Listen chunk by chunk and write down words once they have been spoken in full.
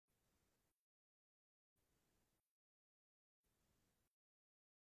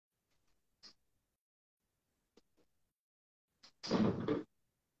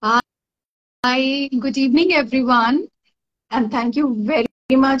Hi, good evening, everyone, and thank you very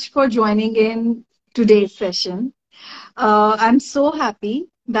much for joining in today's session. I'm so happy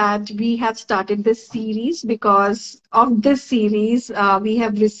that we have started this series because of this series, we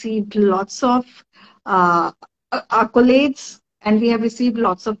have received lots of uh, accolades and we have received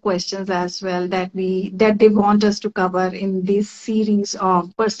lots of questions as well that they want us to cover in this series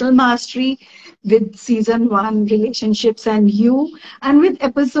of personal mastery with season 1 relationships and you, and with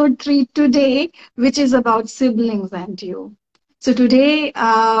episode 3 today, which is about siblings and you. So today,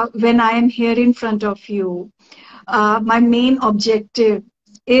 when I am here in front of you, my main objective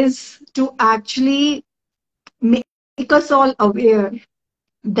is to actually make us all aware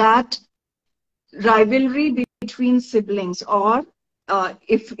that rivalry between siblings, or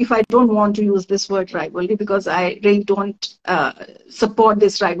if I don't want to use this word rivalry because I really don't support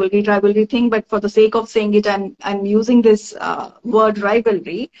this rivalry thing, but for the sake of saying it, I'm using this word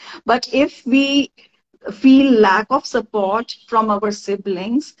rivalry. But if we feel lack of support from our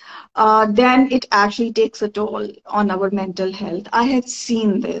siblings, then it actually takes a toll on our mental health. I have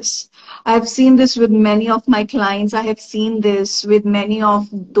seen this. I have seen this with many of my clients. I have seen this with many of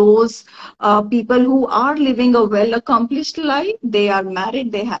those people who are living a well accomplished life. They are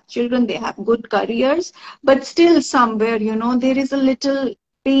married, they have children, they have good careers, but still somewhere, there is a little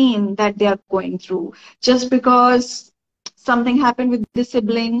pain that they are going through just because something happened with the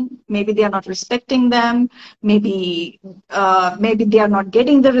sibling. Maybe they are not respecting them. Maybe they are not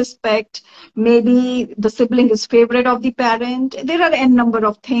getting the respect. Maybe the sibling is favorite of the parent. There are n number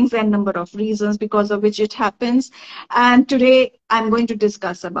of things, n number of reasons because of which it happens. And today I'm going to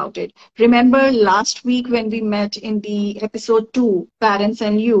discuss about it. Remember last week when we met in the episode 2, Parents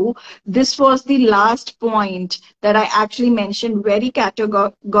and You, this was the last point that I actually mentioned very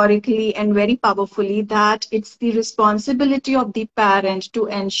categorically and very powerfully, that it's the responsibility of the parent to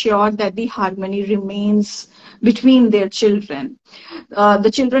ensure that the harmony remains between their children.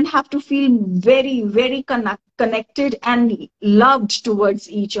 The children have to feel very, very connected and loved towards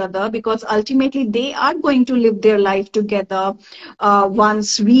each other, because ultimately they are going to live their life together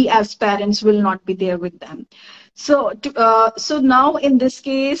once we as parents will not be there with them. So now in this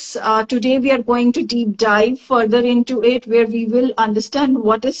case, today we are going to deep dive further into it, where we will understand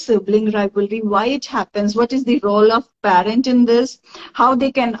what is sibling rivalry, why it happens, what is the role of parent in this, how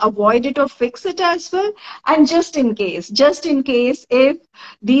they can avoid it or fix it as well, and just in case if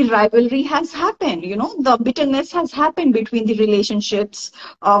the rivalry has happened, the bitterness has happened between the relationships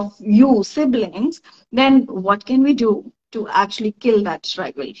of you siblings, then what can we do to actually kill that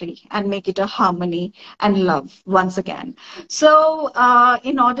rivalry and make it a harmony and love once again. So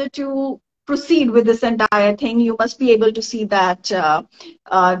in order to proceed with this entire thing, you must be able to see that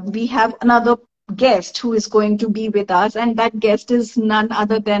we have another guest who is going to be with us, and that guest is none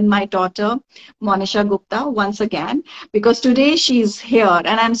other than my daughter Monisha Gupta once again, because today she's here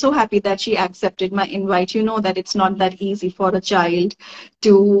and I'm so happy that she accepted my invite. You know that it's not that easy for a child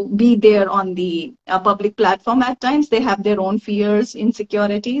to be there on the public platform. At times they have their own fears,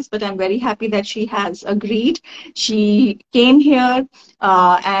 insecurities, but I'm very happy that she has agreed. She came here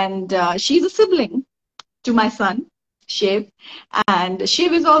and she's a sibling to my son Shiv, and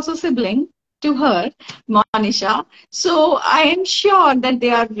Shiv is also sibling to her, Monisha. So I am sure that they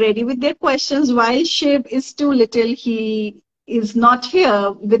are ready with their questions. While Shiv is too little, he is not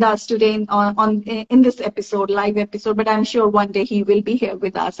here with us today in this episode, live episode, but I'm sure one day he will be here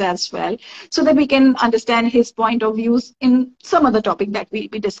with us as well, so that we can understand his point of views in some other topic that we'll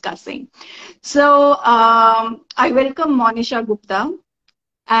be discussing. So I welcome Monisha Gupta,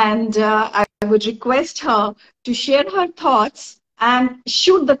 and I would request her to share her thoughts and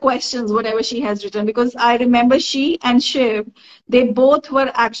shoot the questions, whatever she has written, because I remember she and Shiv, they both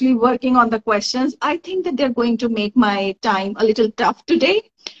were actually working on the questions. I think that they're going to make my time a little tough today,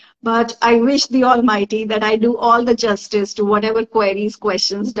 but I wish the Almighty that I do all the justice to whatever queries,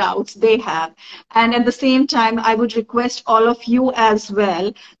 questions, doubts they have. And at the same time, I would request all of you as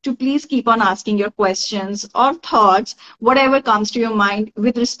well to please keep on asking your questions or thoughts, whatever comes to your mind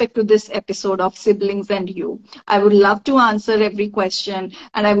with respect to this episode of Siblings and You. I would love to answer every question,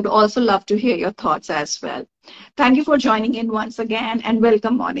 and I would also love to hear your thoughts as well. Thank you for joining in once again, and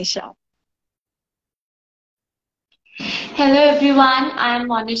welcome, Monisha. Hello everyone, I am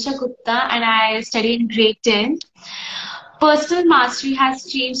Monisha Gupta and I study in grade 10. Personal mastery has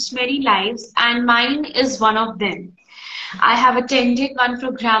changed many lives and mine is one of them. I have attended one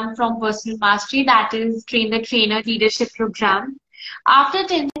program from Personal Mastery, that is Train the Trainer Leadership Program. After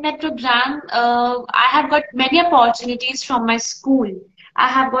attending that program, I have got many opportunities from my school I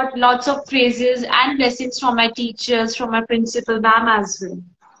have got lots of praises and blessings from my teachers, from my principal ma'am as well.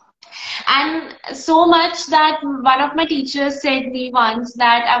 And so much that one of my teachers said me once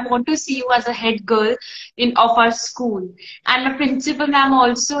that I want to see you as a head girl in of our school. And my principal ma'am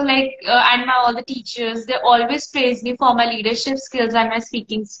also, and my all the teachers, they always praise me for my leadership skills and my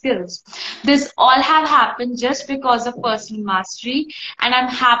speaking skills. This all have happened just because of personal mastery, and I'm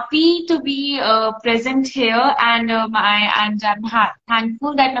happy to be present here. And I'm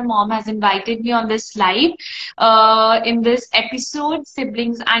thankful that my mom has invited me on this live in this episode,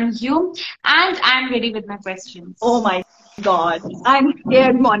 siblings and you. And I'm ready with my questions. Oh my God, I'm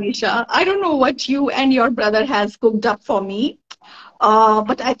scared, Monisha. I don't know what you and your brother has cooked up for me,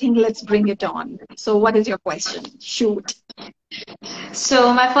 but I think let's bring it on. So, what is your question? Shoot.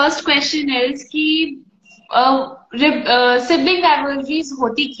 So my first question is कि sibling rivalries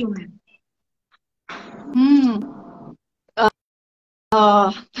होती क्यों है? Hmm.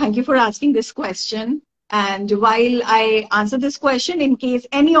 Thank you for asking this question. And while I answer this question, in case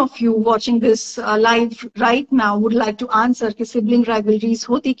any of you watching this live right now would like to answer कि sibling rivalries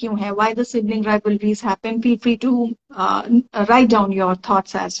होती क्यों है, why the sibling rivalries happen, feel free to write down your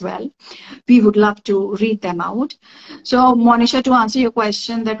thoughts as well. We would love to read them out. So, Monisha, to answer your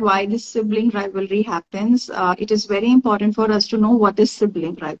question that why this sibling rivalry happens, it is very important for us to know what is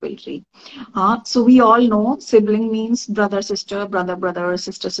sibling rivalry. So we all know sibling means brother, sister, brother, brother,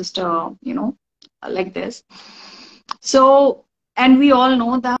 sister, sister, like this. So, and we all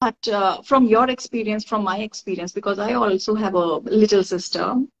know that from your experience, from my experience, because I also have a little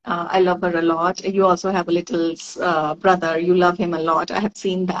sister. I love her a lot. You also have a little brother. You love him a lot. I have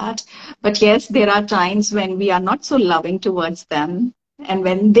seen that. But yes, there are times when we are not so loving towards them. And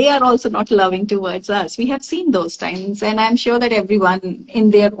when they are also not loving towards us, we have seen those times. And I'm sure that everyone in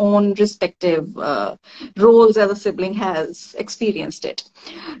their own respective roles as a sibling has experienced it.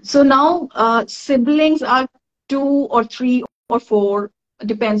 So now siblings are 2 or 3 or 4,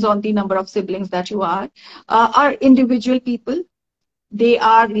 depends on the number of siblings that you are individual people. They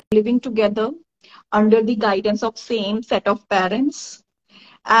are living together under the guidance of same set of parents.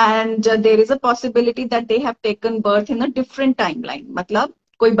 And there is a possibility that they have taken birth in a different timeline. मतलब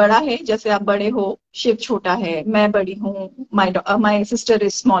कोई बड़ा है, जैसे आप बड़े हो, शिव छोटा है, मैं बड़ी हूँ, my sister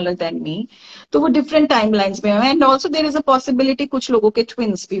is smaller than me. तो वो different timelines में हैं. And also there is a possibility कुछ लोगों के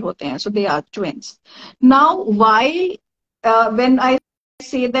twins भी होते हैं. So they are twins. Now, why when I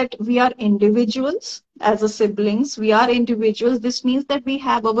say that we are individuals as a siblings, we are individuals, this means that we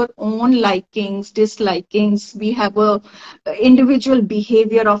have our own likings, dislikings, we have a individual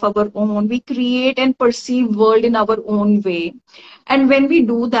behavior of our own, we create and perceive world in our own way. And when we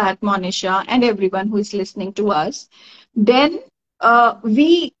do that, Monisha, and everyone who is listening to us, then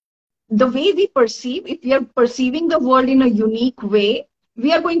the way we perceive, if we are perceiving the world in a unique way,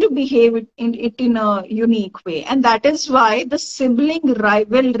 we are going to behave in it in a unique way. And that is why the sibling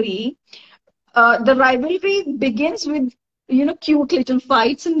rivalry, the rivalry begins with, cute little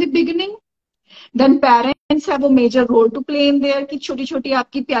fights in the beginning. Then parents have a major role to play in there कि छोटी छोटी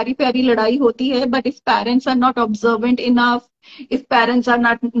आपकी प्यारी प्यारी लड़ाई होती है. But if parents are not observant enough, if parents are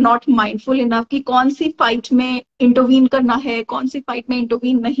not mindful enough कि कौन सी fight में intervene करना है, कौन सी fight में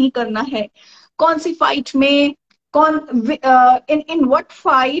intervene नहीं करना है, कौन सी fight में in what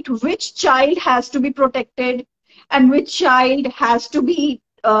fight which child has to be protected and which child has to be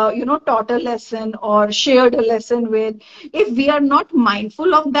taught a lesson or shared a lesson with. If we are not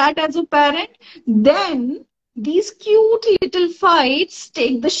mindful of that as a parent, then these cute little fights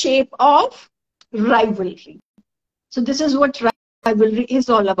take the shape of rivalry. So this is what rivalry is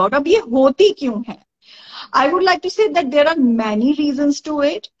all about. अब ये होती क्यों है? I would like to say that there are many reasons to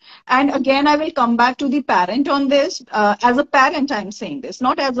it. And again, I will come back to the parent on this. As a parent, I'm saying this,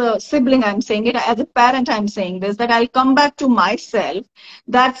 not as a sibling, I'm saying it. As a parent, I'm saying this, that I'll come back to myself,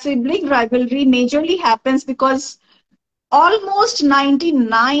 that sibling rivalry majorly happens because almost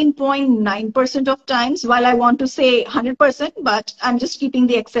 99.9% of times, while I want to say 100%, but I'm just keeping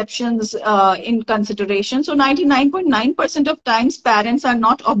the exceptions in consideration. So 99.9% of times, parents are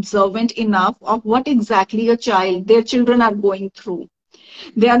not observant enough of what exactly their children are going through.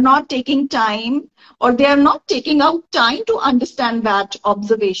 They are not taking time, or they are not taking out time to understand that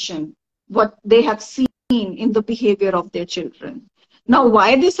observation, what they have seen in the behavior of their children. Now,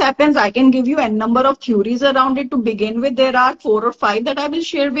 why this happens, I can give you a number of theories around it. To begin with, there are 4 or 5 that I will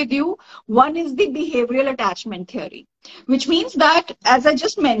share with you. One is the behavioral attachment theory, which means that, as I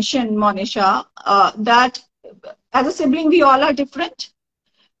just mentioned, Monisha, that as a sibling, we all are different.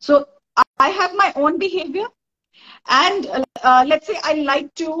 So I have my own behavior. And let's say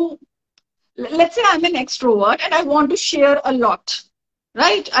let's say I'm an extrovert and I want to share a lot.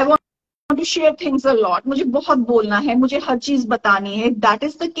 right? I want to share things a lot. मुझे बहुत बोलना है, मुझे हर चीज बतानी है. If that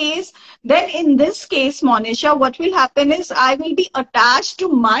is the case, then in this case, Monisha, what will happen is I will be attached to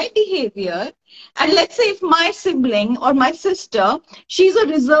my behavior. And let's say if my sibling or my sister, she's a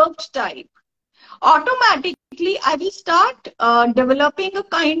reserved type, automatically I will start developing a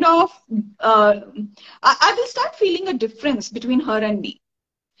kind of, I will start feeling a difference between her and me.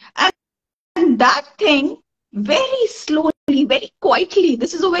 And that thing, very slowly, very quietly,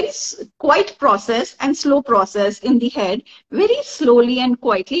 this is a very quiet process and slow process in the head, very slowly and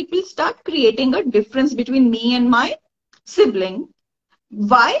quietly, it will start creating a difference between me and my sibling.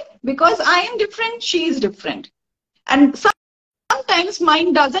 Why? Because I am different, she is different. And sometimes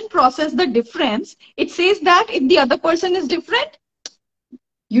mind doesn't process the difference. It says that if the other person is different,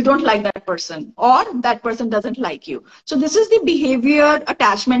 you don't like that person, or that person doesn't like you. So this is the behavior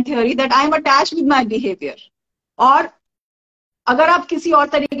attachment theory, that I am attached with my behavior. और अगर आप किसी और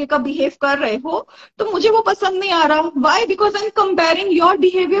तरीके का behave कर रहे हो तो मुझे वो पसंद नहीं आ रहा. Why? Because I'm comparing your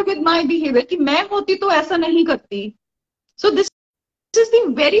behavior with my behavior, कि मैं होती तो ऐसा नहीं करती. So this is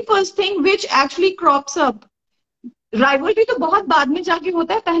the very first thing which actually crops up. Rivalry तो बहुत बाद में जाके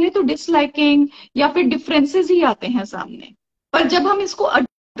होता है, पहले तो डिसलाइकिंग या फिर डिफरेंसेस ही आते हैं सामने. पर जब हम इसको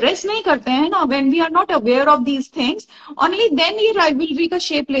एड्रेस नहीं करते हैं ना, when we are not aware of these things, only then ये राइवलरी का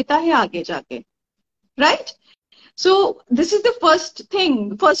शेप लेता है आगे जाके, right? So this is the first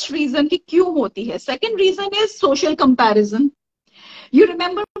thing, first reason कि क्यों होती है. Second reason is social comparison. You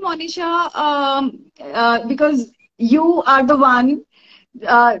remember Monisha, because you are the one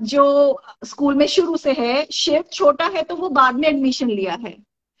जो स्कूल में शुरू से है, शिव छोटा है तो वो बाद में एडमिशन लिया है,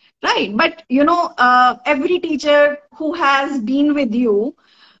 right? But you know, every teacher who has been with you,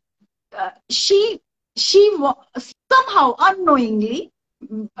 she somehow unknowingly,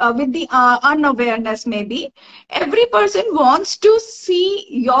 with the unawareness maybe, every person wants to see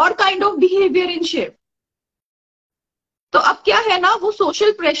your kind of behavior in Shiv. तो अब क्या है ना, वो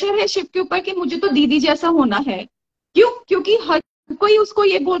सोशल प्रेशर है शिव के ऊपर कि मुझे तो दीदी जैसा होना है. क्यों? क्योंकि हर कोई उसको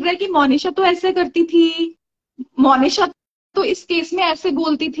ये बोल रहा है कि मोनिशा तो ऐसे करती थी, मोनिशा तो इस केस में ऐसे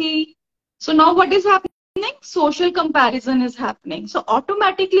बोलती थी. So now what is happening? Social comparison is happening. So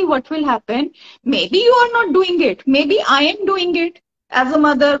automatically what will happen? Maybe you are not doing it. Maybe I am doing it as a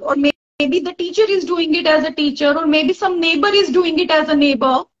mother, or maybe the teacher is doing it as a teacher, or maybe some neighbor is doing it as a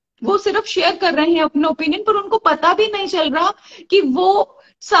neighbor. वो सिर्फ share कर रहे हैं अपना opinion, पर उनको पता भी नहीं चल रहा कि वो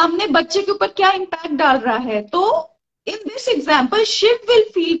सामने बच्चे के ऊपर क्या इम्पैक्ट डाल रहा है. तो in this example, Shiv will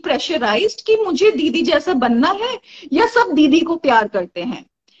feel pressurized कि मुझे दीदी जैसा बनना है या सब दीदी को प्यार करते हैं.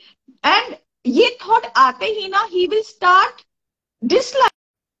 And ये थॉट आते ही ना, he will start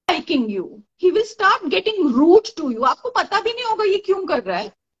disliking you. He will start getting rude to you. आपको पता भी नहीं होगा ये क्यों कर रहा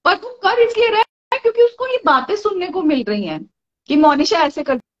है, पर वो कर इसलिए रहा है क्योंकि उसको ये बातें सुनने को मिल रही हैं कि मोनिशा ऐसे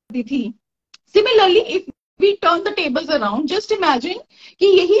करती थी. Similarly, if we turn the tables around, just imagine कि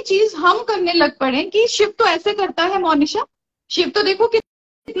यही चीज हम करने लग पड़े कि शिव तो ऐसे करता है मोनिशा, शिव तो देखो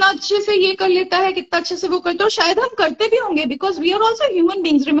कितना अच्छे से ये कर लेता है, कितना अच्छे से वो करता है. और शायद हम करते भी होंगे, because we are also human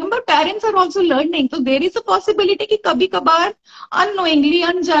beings. Remember, parents are also learning. तो देर इज अ पॉसिबिलिटी कि कभी कभार अननोइंगली,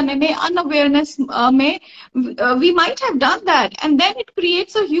 अनजाने में, अनअवेयरनेस में we might have done that, and then it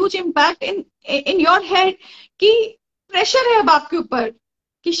creates a huge impact in your head कि pressure है अब आपके ऊपर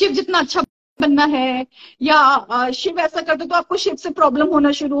कि शिव जितना अच्छा बनना है, या शिव ऐसा करते तो आपको शिव से प्रॉब्लम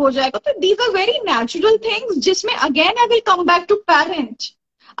होना शुरू हो जाएगा. तो these are very natural things, जिसमें again I will come back to parent.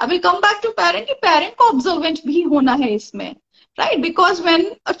 I will come back to parent कि parent को observant भी होना है इसमें, right? Because when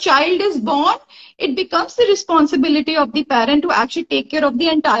a child is born, it becomes the responsibility of the parent to actually take care of the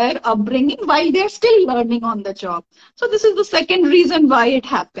entire upbringing while they are still learning on the job. So this is the second reason why it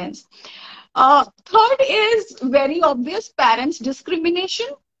happens. Third is very obvious, parents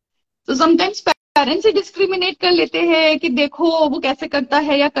discrimination. So sometimes parents he discriminate कर लेते हैं कि देखो वो कैसे करता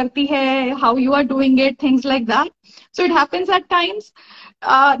है या करती है, how you are doing it, things like that. So it happens at times.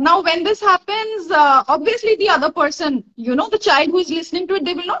 Now when this happens, obviously the other person, you know, the child who is listening to it,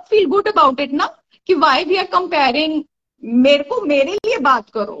 they will not feel good about it ना, कि why we are comparing. मेरे को मेरे लिए बात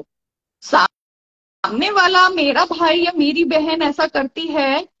करो, सामने वाला मेरा भाई या मेरी बहन ऐसा करती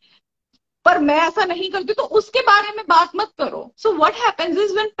है पर मैं ऐसा नहीं करती, तो उसके बारे में बात मत करो. So what happens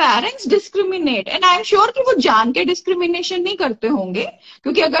is when parents discriminate, and I am sure कि वो जान के डिस्क्रिमिनेशन नहीं करते होंगे,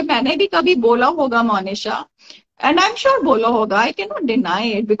 क्योंकि अगर मैंने भी कभी बोला होगा मोनिशा, and I'm sure बोला होगा, I cannot deny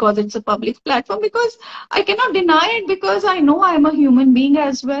it because it's a public platform, because I cannot deny it because I know I am a human being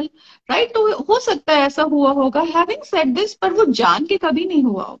as well, right? तो हो सकता है ऐसा हुआ होगा. Having said this, पर वो जान के कभी नहीं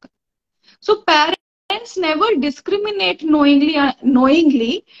हुआ होगा. So parents never discriminate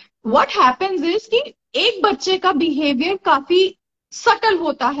knowingly. What happens is कि एक बच्चे का behavior काफी सटल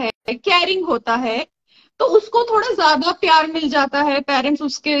होता है, केयरिंग होता है, तो उसको थोड़ा ज्यादा प्यार मिल जाता है, पेरेंट्स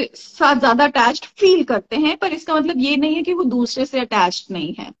उसके साथ ज्यादा अटैच्ड फील करते हैं, पर इसका मतलब ये नहीं है कि वो दूसरे से अटैच्ड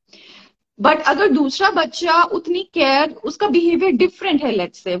नहीं है। बट अगर दूसरा बच्चा उतनी केयर, उसका बिहेवियर डिफरेंट है,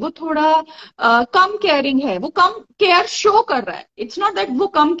 लेट्स से वो थोड़ा कम केयरिंग है, वो कम केयर शो कर रहा है, इट्स नॉट दैट वो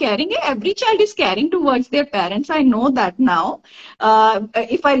कम केयरिंग है, every child is caring towards their parents, I know that now.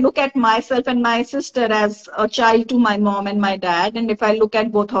 If I look at myself and my sister as a child to my mom and my dad, and if I look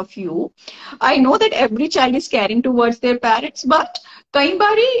at both of you, I know that every child is caring towards their parents, but कई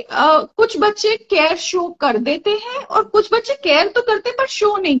बारी कुछ बच्चे care show कर देते हैं और कुछ बच्चे केयर तो करते पर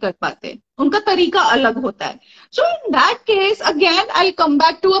शो नहीं कर पाते, उनका तरीका अलग होता है। सो in that case again I come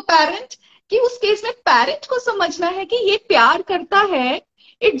back to a parent, कि उस केस में पेरेंट को समझना है कि ये प्यार करता है,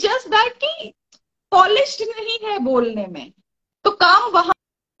 इट जस्ट दैट कि पॉलिश्ड नहीं है बोलने में, तो काम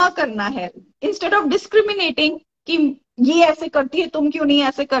वहां करना है, इंस्टेड ऑफ डिस्क्रिमिनेटिंग कि ये ऐसे करती है तुम क्यों नहीं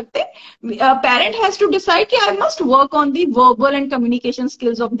ऐसे करते। पेरेंट हैज टू डिसाइड कि I must work on the verbal and communication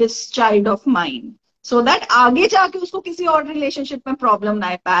skills of this child of mind, so that आगे जाके उसको किसी और रिलेशनशिप में प्रॉब्लम ना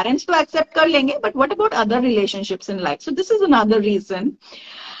आए। पेरेंट्स तो एक्सेप्ट कर लेंगे, but what about other relationships in life? So this is another reason.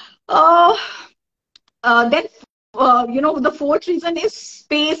 Then the fourth reason is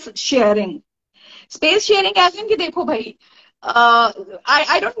space sharing. Space sharing as in कि देखो भाई,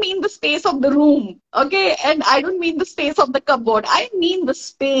 I don't mean the space of the room, okay, and I don't mean the space of the cupboard, I mean the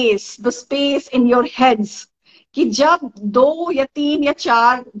space in your heads, कि जब 2 या 3 या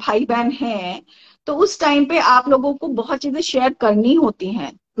 4 भाई बहन हैं, तो उस टाइम पे आप लोगों को बहुत चीजें शेयर करनी होती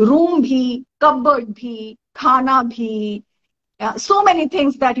हैं, रूम भी, कपबोर्ड भी, खाना भी, so many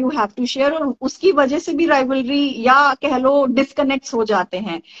things that you have to share, और उसकी वजह से भी राइवलरी या कह लो डिस्कनेक्ट हो जाते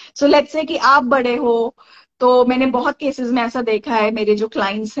हैं। सो लेट्स से कि आप बड़े हो, तो मैंने बहुत केसेस में ऐसा देखा है, मेरे जो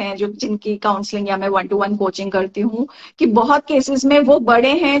क्लाइंट्स हैं, जो जिनकी काउंसलिंग या मैं 1-to-1 कोचिंग करती हूँ, कि बहुत केसेस में वो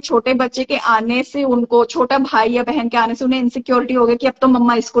बड़े हैं, छोटे बच्चे के आने से उनको, छोटा भाई या बहन के आने से उन्हें इनसिक्योरिटी हो गई कि अब तो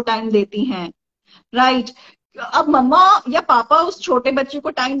मम्मा इसको टाइम देती हैं, राइट। अब मम्मा या पापा उस छोटे बच्चे को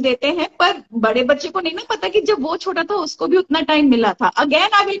टाइम देते हैं, पर बड़े बच्चे को नहीं ना पता कि जब वो छोटा था उसको भी उतना टाइम मिला था।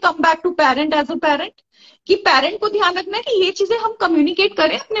 Again I will come back to parent as a parent, कि पेरेंट को ध्यान रखना है कि ये चीजें हम कम्युनिकेट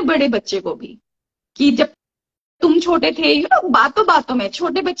करें अपने बड़े बच्चे को भी, कि जब तुम छोटे थे, बातों बातों में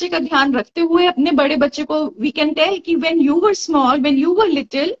छोटे बच्चे का ध्यान रखते हुए अपने बड़े बच्चे को वी कैन टेल कि when you were small, when you were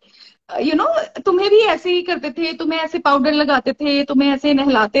little, you know, तुम्हें भी ऐसे ही करते थे, तुम्हें ऐसे पाउडर लगाते थे, तुम्हें ऐसे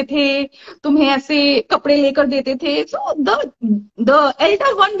नहलाते थे, तुम्हें ऐसे कपड़े लेकर देते थे, so the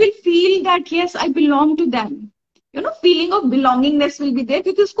Elder one will feel that yes I belong to them, feeling of belongingness will be there,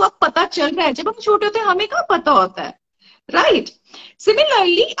 क्योंकि उसको अब पता चल रहा है, जब हम छोटे होते हैं हमें कहाँ पता होता है, राइट।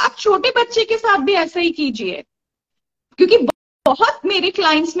 सिमिलरली आप छोटे बच्चे के साथ भी ऐसा ही कीजिए, क्योंकि बहुत मेरे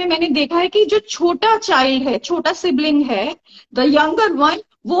क्लाइंट्स में मैंने देखा है कि जो छोटा चाइल्ड है, छोटा सिबलिंग है, द यंगर वन,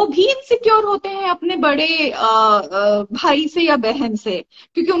 वो भी इनसिक्योर होते हैं अपने बड़े भाई से या बहन से,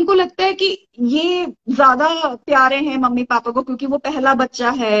 क्योंकि उनको लगता है कि ये ज्यादा प्यारे हैं मम्मी पापा को, क्योंकि वो पहला बच्चा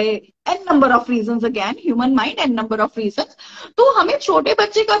है, N number of reasons, again human mind, N number of reasons. तो हमें छोटे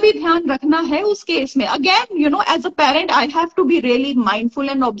बच्चे का भी ध्यान रखना है उस केस में। Again as a parent I have to be really mindful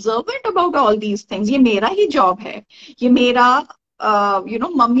and observant about all these things, ये मेरा ही जॉब है, ये मेरा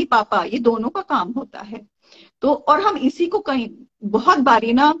मम्मी पापा ये दोनों का काम होता है। तो और हम इसी को कहीं बहुत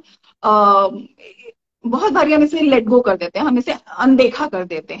बारी ना, बहुत बारी हम इसे लेट गो कर देते हैं, हम इसे अनदेखा कर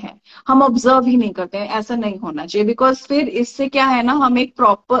देते हैं, हम ऑब्जर्व ही नहीं करते हैं। ऐसा नहीं होना चाहिए, बिकॉज फिर इससे क्या है ना, हम एक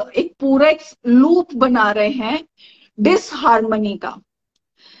प्रॉपर, एक पूरा एक लूप बना रहे हैं डिसहार्मनी का,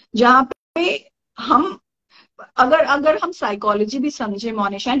 जहां पे हम, अगर अगर हम साइकोलॉजी भी समझे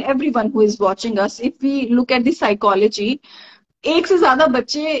Monisha, and everyone who is watching us, if we look at the psychology, एक से ज्यादा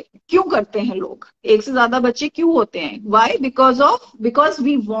बच्चे क्यों करते हैं लोग, एक से ज्यादा बच्चे क्यों होते हैं? Y? Because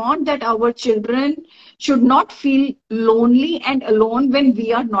we want that our children should not feel lonely and alone when we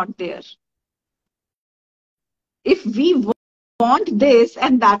are not there. If we want this,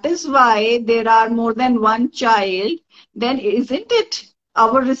 and that is why there are more than one child, then isn't it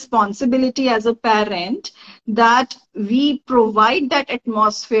our responsibility as a parent that we provide that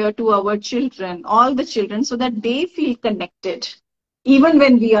atmosphere to our children, all the children, so that they feel connected even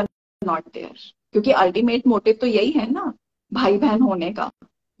when we are not there? क्योंकि ultimate motive तो यही है ना भाई बहन होने का,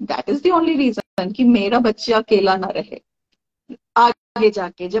 that is the only reason, कि मेरा बच्चा अकेला ना रहे आगे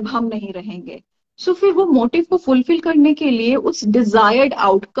जाके जब हम नहीं रहेंगे। सो फिर वो मोटिव को फुलफिल करने के लिए, उस desired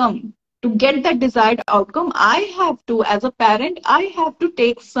outcome, to get that desired outcome, I have to, as a parent, I have to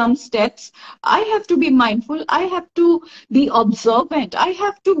take some steps, I have to be mindful, I have to be observant, I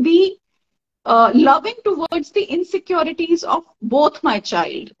have to be loving towards the insecurities of both my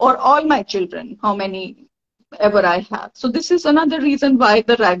child or all my children, how many ever I have. So this is another reason why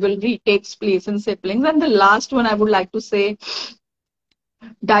the rivalry takes place in siblings. And the last one I would like to say,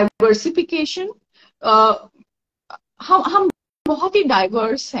 diversification. uh, हम बहुत ही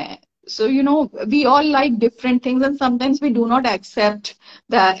diverse हैं. So, you know, we all like different things, and sometimes we do not accept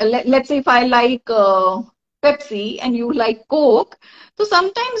that. Let's say if I like Pepsi and you like Coke, so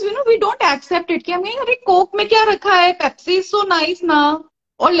sometimes, you know, we don't accept it. कि हमें अरे Coke में क्या रखा है? Pepsi is so nice ना.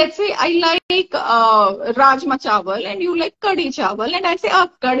 Or let's say I like rajma chawal and you like kadi chawal, and I say,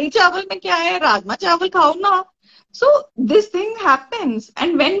 kadi chawal में क्या है? Rajma chawal खाओ ना. So this thing happens,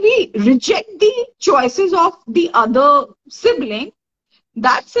 and when we reject the choices of the other sibling,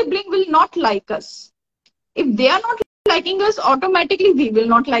 that sibling will not like us. If they are not liking us, automatically we will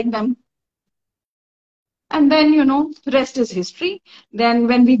not like them. And then, you know, rest is history. Then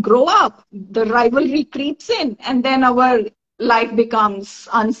when we grow up, the rivalry creeps in, and then our life becomes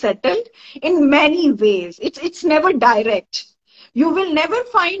unsettled in many ways. It's never direct. You will never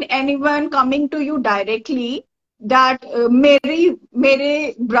find anyone coming to you directly that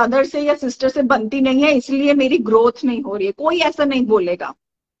मेरे brother से या sister से बनती नहीं है, इसलिए मेरी growth नहीं हो रही है. कोई ऐसा नहीं बोलेगा.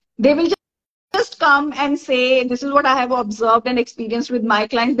 They will just come and say, this is what I have observed and experienced with my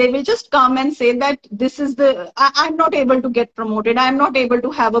clients. They will just come and say that this is I'm not able to get promoted. I'm not able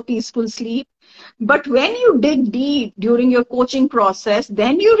to have a peaceful sleep. But when you dig deep during your coaching process,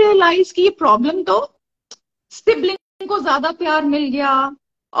 then you realize कि ये problem तो sibling को ज़्यादा प्यार मिल गया,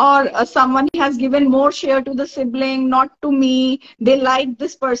 or someone has given more share to the sibling, not to me. They like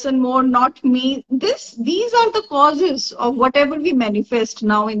this person more, not me. These are the causes of whatever we manifest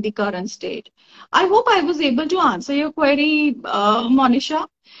now in the current state. I hope I was able to answer your query, Monisha.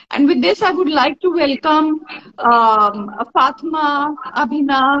 And with this, I would like to welcome Fatma,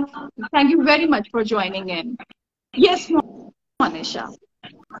 Abhinav. Thank you very much for joining in. Yes, Monisha.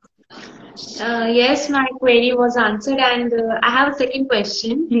 Yes, my query was answered, and I have a second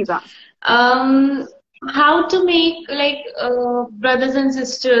question. Please ask. How to make brothers and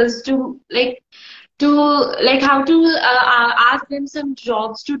sisters to how to ask them some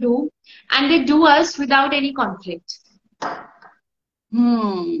jobs to do, and they do us without any conflict.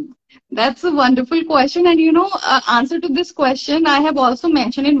 That's a wonderful question. And you know, answer to this question, I have also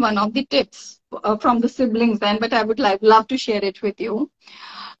mentioned in one of the tips from the siblings then, but I would love to share it with you.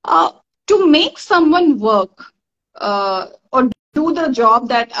 To make someone work or do the job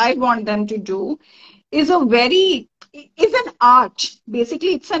that I want them to do is an art.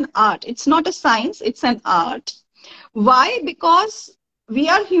 Basically, it's an art. It's not a science, it's an art. Why? Because we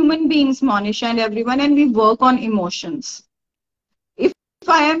are human beings, Monisha and everyone, and we work on emotions. If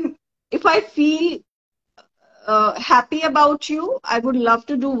I feel happy about you, I would love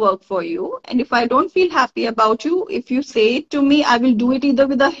to do work for you. And if I don't feel happy about you, if you say it to me, I will do it either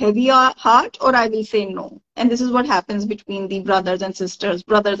with a heavy heart or I will say no. And this is what happens between the brothers and sisters,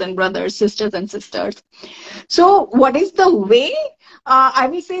 sisters and sisters. So what is the way? I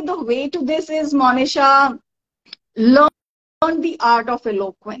will say the way to this is, Monisha, learn the art of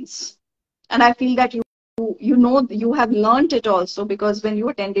eloquence. And I feel that you know, you have learned it also, because when you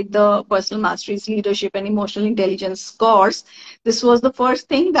attended the Personal Masteries Leadership and Emotional Intelligence course, this was the first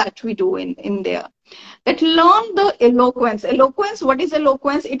thing that we do in there. That learn the eloquence. Eloquence, what is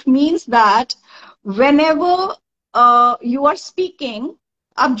eloquence? It means that whenever you are speaking,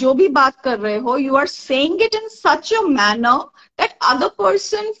 आप जो भी बात कर रहे हो, you are saying it in such a manner that other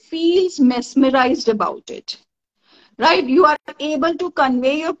person feels mesmerized about it. Right? You are able to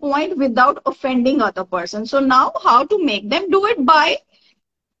convey your point without offending other person. So now how to make them do it? By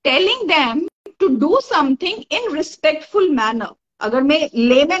telling them to do something in respectful manner. अगर मैं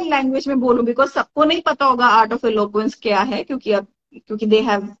layman language में बोलूं, because सबको नहीं पता होगा art of eloquence क्या है, क्योंकि they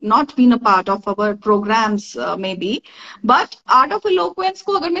have not been a part of our programs maybe. But art of eloquence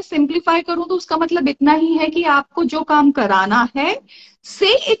को अगर मैं simplify करूं तो उसका मतलब इतना ही है कि आपको जो काम कराना है,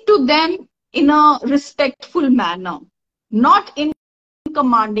 say it to them in a respectful manner, not in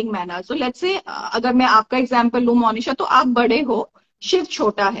commanding manner. So let's say अगर मैं आपका example लूं, मोनिशा, तो आप बड़े हो, शिव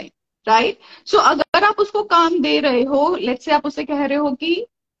छोटा है, right? So अगर आप उसको काम दे रहे हो, let's say आप उससे कह रहे हो कि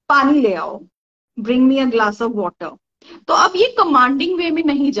पानी ले आओ, bring me a glass of water. तो अब ये commanding way में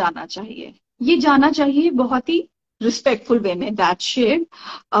नहीं जाना चाहिए, ये जाना चाहिए बहुत ही respectful way में. That Shiv,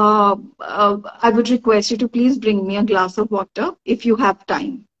 I would request you to please bring me a glass of water if you have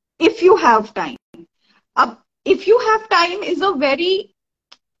time. If you have time. If you have time is a very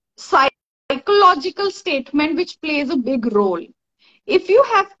psychological statement which plays a big role. If you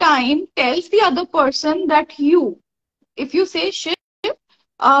have time tells the other person that if you say, Shiv,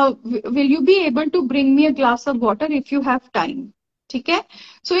 will you be able to bring me a glass of water if you have time? ठीक है.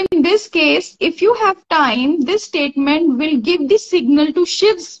 So in this case, if you have time, this statement will give the signal to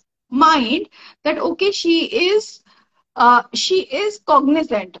Shiv's mind that okay, she is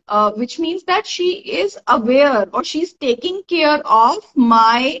cognizant, which means that she is aware or she's taking care of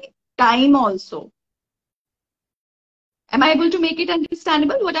my time also. Am I able to make it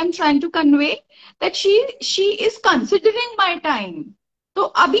understandable what I'm trying to convey? That she is considering my time. तो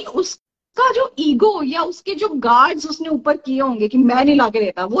अभी उसका जो ego या उसके जो guards उसने ऊपर किए होंगे कि मैं नहीं लाके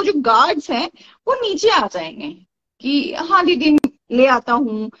देता, वो जो गार्ड्स हैं वो नीचे आ जाएंगे कि हाँ दीदी ले आता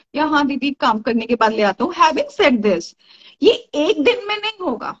हूँ या हाँ दीदी काम करने के बाद ले आता हूँ. हैविंग सेड दिस, ये एक दिन में नहीं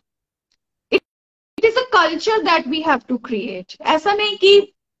होगा. It is a culture that we have to create. ऐसा नहीं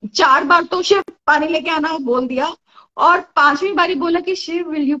कि 4 बार तो शिव पानी लेके आना बोल दिया और 5वीं बारी बोला कि Shiv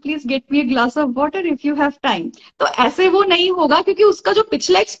will you please get me a glass of water if you have time. तो ऐसे वो नहीं होगा क्योंकि उसका जो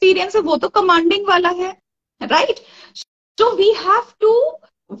पिछला एक्सपीरियंस है वो तो कमांडिंग वाला है, right. So we have to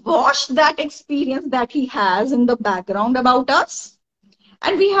wash that experience that he has in the background about us.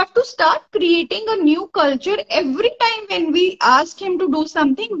 And we have to start creating a new culture. Every time when we ask him to do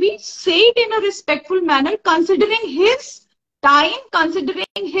something, we say it in a respectful manner, considering his time,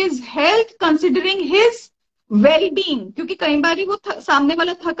 considering his health, considering his well-being. क्योंकि कई बार वो सामने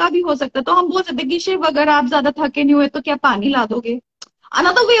वाला थका भी हो सकता है, तो हम बोल सकते हैं कि शिव अगर आप ज्यादा थके नहीं हुए तो क्या पानी ला दोगे.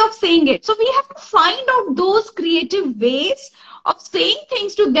 Another way of saying it. So we have to find out those creative ways of saying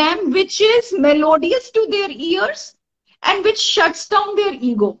things to them which is melodious to their ears and which shuts down their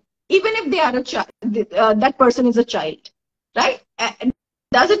ego, even if they are a child, that person is a child, right?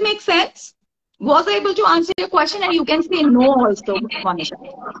 Does it make sense? Was I able to answer your question? And you can say no also, Monisha.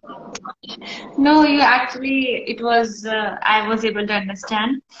 No, you actually, it was, I was able to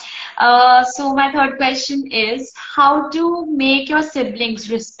understand. So my third question is, how to make your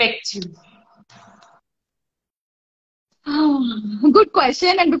siblings respect you? Good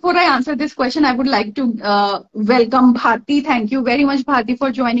question. And before I answer this question, I would like to welcome Bharti. Thank you very much, Bharti,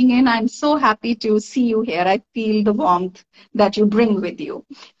 for joining in. I'm so happy to see you here. I feel the warmth that you bring with you.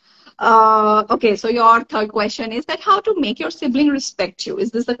 Okay, so your third question is that how to make your sibling respect you.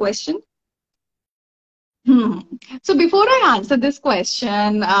 Is this the question? So before I answer this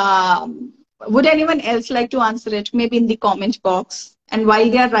question, would anyone else like to answer it? Maybe in the comment box. And while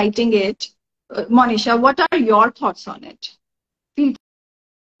they are writing it, Monisha, what are your thoughts on it? Feel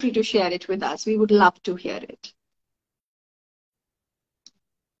free to share it with us. We would love to hear it.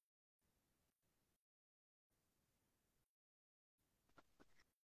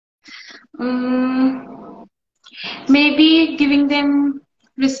 Maybe giving them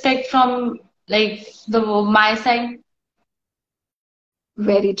respect from like my side.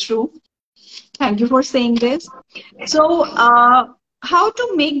 Very true. Thank you for saying this. So, how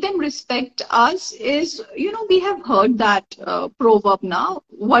to make them respect us is, you know, we have heard that proverb now,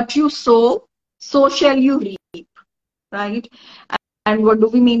 what you sow, so shall you reap, right? And what do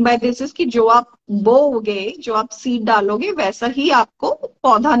we mean by this is कि जो आप बोओगे, जो आप seed डालोगे, वैसा ही आपको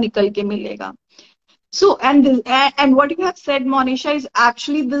पौधा निकल के मिलेगा. So, and what you have said, Monisha, is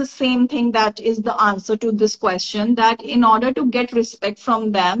actually the same thing that is the answer to this question, that in order to get respect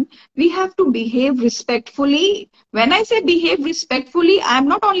from them, we have to behave respectfully. When I say behave respectfully, I'm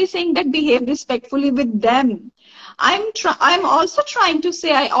not only saying that behave respectfully with them. I'm also trying to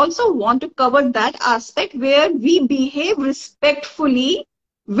say, I also want to cover that aspect where we behave respectfully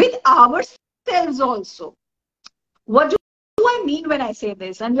with ourselves also. What do I mean when I say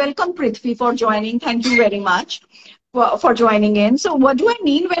this? And welcome Prithvi for joining. Thank you very much for joining in. So what do I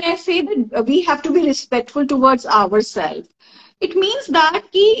mean when I say that we have to be respectful towards ourselves? It means that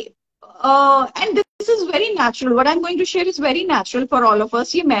and this is very natural. What I'm going to share is very natural for all of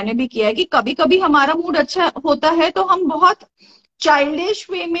us. ये मैंने भी किया है कि कभी-कभी हमारा mood अच्छा होता है तो हम बहुत चाइल्डिश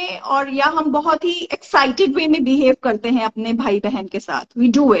वे में और या हम बहुत ही एक्साइटेड वे में बिहेव करते हैं अपने भाई बहन के साथ. We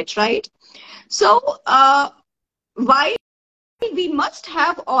do it, right? So why we must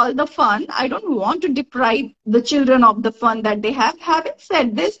have all the fun. I don't want to deprive the children of the fun that they have. Having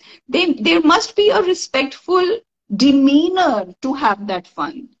said this, there must be a respectful demeanor to have that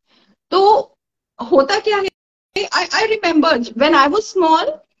fun. So, होता क्या है? I remember when I was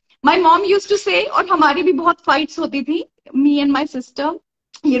small, my mom used to say, और हमारी भी बहुत fights होती थी, me and my sister.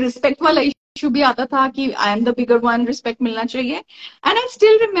 ये respect वाला issue भी आता था कि I am the bigger one, respect मिलना चाहिए. And I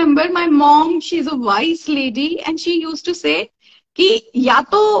still remember my mom, she's a wise lady, and she used to say कि या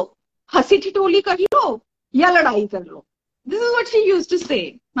तो हंसी ठिठोली कर लो या लड़ाई कर लो. This is what she used to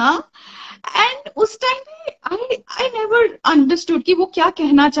say. हाँ? And उस टाइम में I never understood कि वो क्या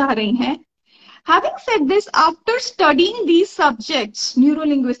कहना चाह रही हैं. Having said this, after studying these subjects,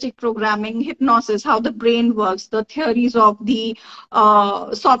 neuro-linguistic programming, hypnosis, how the brain works, the theories of the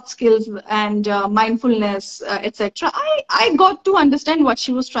soft skills and mindfulness, etc., I got to understand what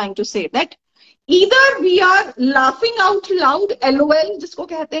she was trying to say. That either we are laughing out loud, LOL, जिसको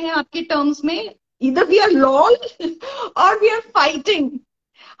कहते हैं आपके terms में, either we are lol or we are fighting.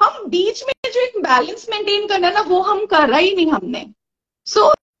 हम बीच में जो एक balance maintain करना है ना, वो हम कर रहा ही नहीं हमने.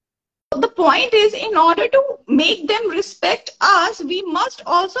 So the point is, in order to make them respect us, we must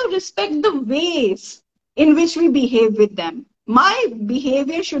also respect the ways in which we behave with them. My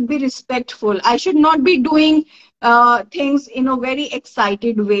behavior should be respectful. I should not be doing things in a very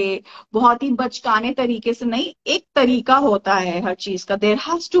excited way. बहुत ही बचकाने तरीके से नहीं, एक तरीका होता है हर चीज का. There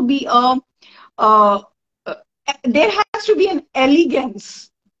has to be an elegance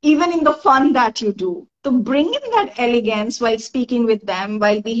even in the fun that you do. So bring in that elegance while speaking with them,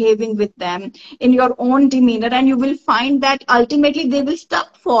 while behaving with them in your own demeanor, and you will find that ultimately they will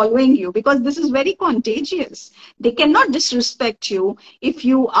stop following you, because this is very contagious. They cannot disrespect you if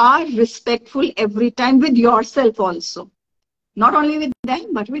you are respectful every time with yourself also. Not only with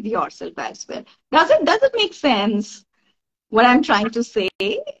them, but with yourself as well. Does it make sense what I'm trying to say?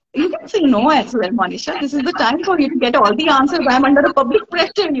 You can say no as well, Monisha. This is the time for you to get all the answers. I'm under a public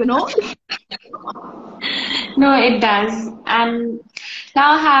pressure, you know. No, it does. And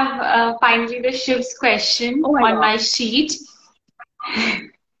now I have finally the Shiv's question on my sheet.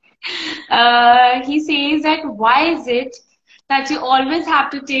 He says that why is it that you always have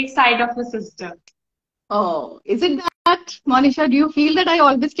to take side of a sister? Oh, is it that, Monisha? Do you feel that I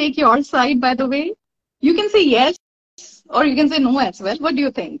always take your side, by the way? You can say yes, or you can say no as well. What do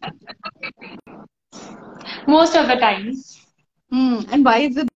you think? Most of the times. And why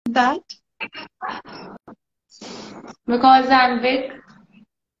is it that? Because I'm big.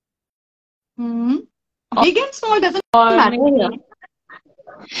 Big and small doesn't matter.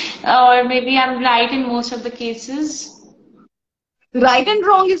 Or maybe I'm right in most of the cases. Right and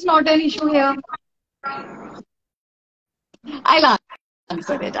wrong is not an issue here. I'll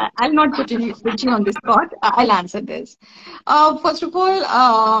answer it. I'll not put you on the spot. I'll answer this. First of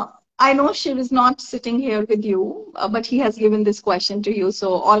all, I know Shiv is not sitting here with you, but he has given this question to you.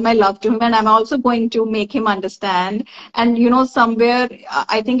 So all my love to him, and I'm also going to make him understand. And you know, somewhere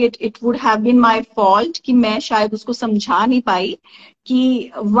I think it would have been my fault कि मैं शायद उसको समझा नहीं पाई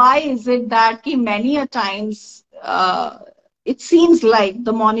कि why is it that कि many a times it seems like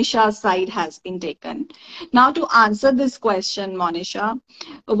the Monisha side has been taken. Now, to answer this question, Monisha,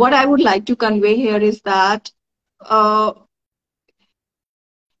 what I would like to convey here is that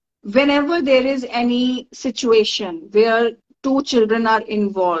whenever there is any situation where two children are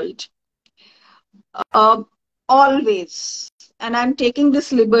involved, always, and I'm taking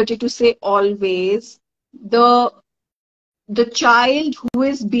this liberty to say always, the child who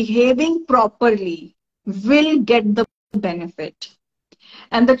is behaving properly will get the benefit,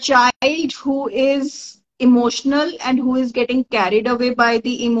 and the child who is emotional and who is getting carried away by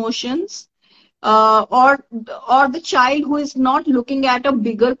the emotions, or the child who is not looking at a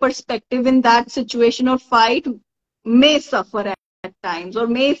bigger perspective in that situation or fight, may suffer at times, or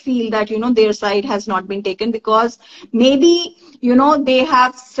may feel that, you know, their side has not been taken, because maybe, you know, they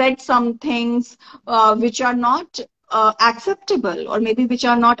have said some things which are not acceptable, or maybe which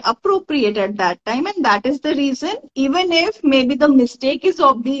are not appropriate at that time, and that is the reason, even if maybe the mistake is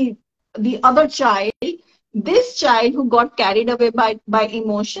of the other child, this child who got carried away by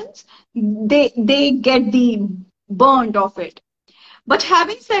emotions, they get the burnt of it. But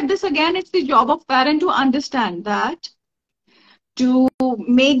having said this, again, it's the job of parent to understand that, to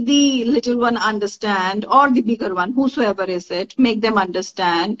make the little one understand, or the bigger one, whosoever is it, make them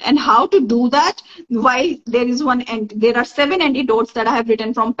understand. And how to do that? While there is one, and there are 7 antidotes that I have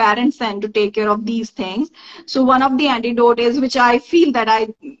written from parents' end to take care of these things. So one of the antidote is, which I feel that I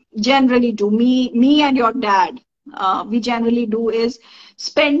generally do, me and your dad, we generally do, is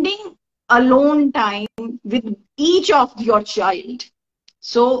spending alone time with each of your child.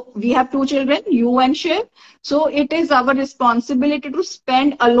 So we have 2 children, you and Shiv. So it is our responsibility to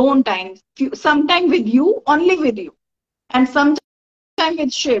spend alone time. Sometime with you, only with you. And sometime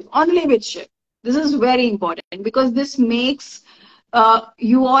with Shiv, only with Shiv. This is very important, because this makes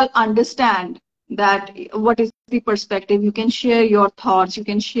you all understand that what is the perspective. You can share your thoughts, you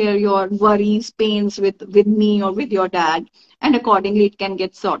can share your worries, pains with me or with your dad, and accordingly it can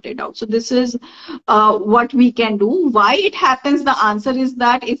get sorted out. So this is what we can do. Why it happens? The answer is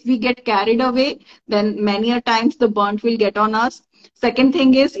that if we get carried away, then many a times the burnt will get on us. Second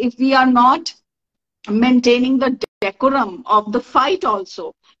thing is, if we are not maintaining the decorum of the fight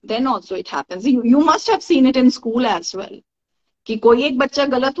also, then also it happens. You must have seen it in school as well. कि कोई एक बच्चा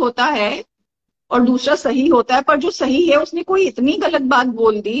गलत होता है और दूसरा सही होता है, पर जो सही है उसने कोई इतनी गलत बात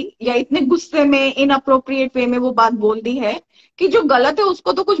बोल दी या इतने गुस्से में इनअप्रोप्रिएट वे में वो बात बोल दी है कि जो गलत है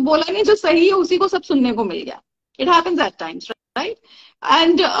उसको तो कुछ बोला नहीं, जो सही है उसी को सब सुनने को मिल गया. It happens at times, right?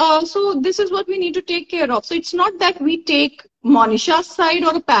 And so this is what we need to take care of. So it's not that we take Monisha's side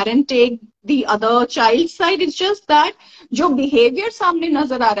or a parent take the other child's side. It's just that जो behavior सामने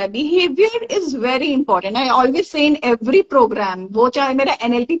नजर आ रहा है, behavior is very important. I always say in every program, वो चाहे मेरा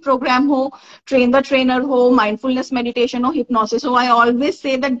NLP program हो, train the trainer हो, mindfulness meditation हो, hypnosis हो, I always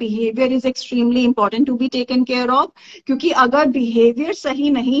say that behavior is extremely important to be taken care of. क्योंकि अगर behavior सही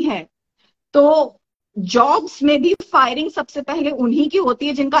नहीं है तो जॉब्स में भी फायरिंग सबसे पहले उन्हीं की होती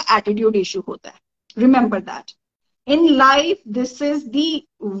है जिनका एटीट्यूड इशू होता है. Remember that. In life, this is the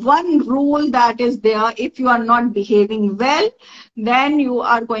one rule that is there. If you are not behaving well, then you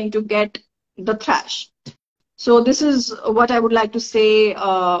are going to get the thrash. So this is what I would like to say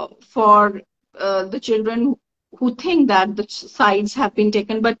for the children who think that the sides have been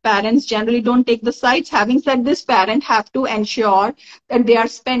taken, but parents generally don't take the sides. Having said this, parents have to ensure that they are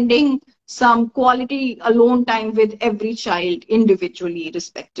spending some quality alone time with every child individually,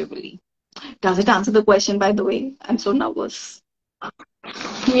 respectively. Does it answer the question, by the way? I'm so nervous.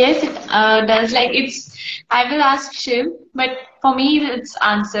 Yes, it does. Like I will ask Shiv, but for me it's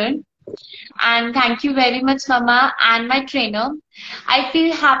answered. And thank you very much, Mama and my trainer. I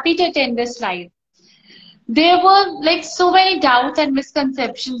feel happy to attend this live. There were like so many doubts and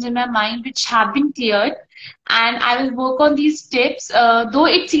misconceptions in my mind which have been cleared, and I will work on these tips, though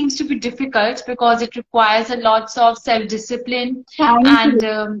it seems to be difficult because it requires a lots of self-discipline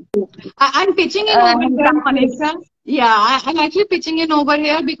and I'm pitching in over here, Monisha. Yeah, I'm actually pitching in over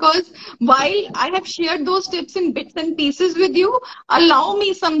here because while I have shared those tips in bits and pieces with you, allow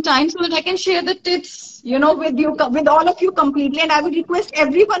me some time so that I can share the tips, with you, with all of you completely. And I would request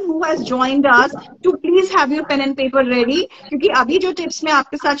everyone who has joined us to please have your pen and paper ready. क्योंकि अभी जो tips मैं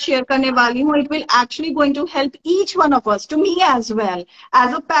आपके साथ share करने वाली हूँ, it will actually going to help each one of us, to me as well,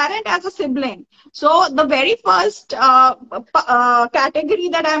 as a parent, as a sibling. So the very first category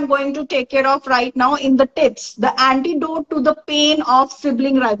that I'm going to take care of right now in the tips, the antidote to the pain of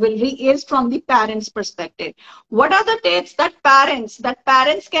sibling rivalry is from the parents' perspective. What are the tips that parents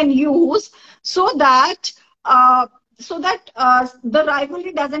can use so that the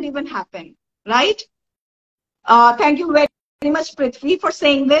rivalry doesn't even happen, right? Thank you very much, Prithvi, for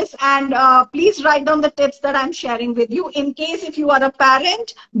saying this, and please write down the tips that I'm sharing with you. In case if you are a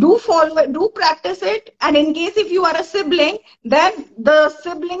parent, do follow it, do practice it, and in case if you are a sibling, then the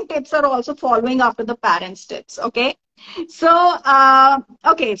sibling tips are also following after the parents' tips. Okay, so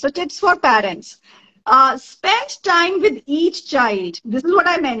so tips for parents. Spend time with each child. This is what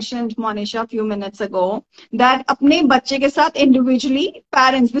I mentioned, Monisha, a few minutes ago, that अपने बच्चे के साथ individually,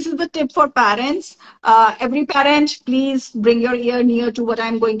 parents, this is the tip for parents. Every parent, please bring your ear near to what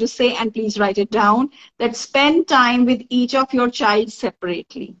I'm going to say and please write it down. That spend time with each of your child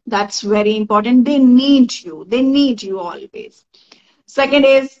separately. That's very important. They need you. They need you always. Second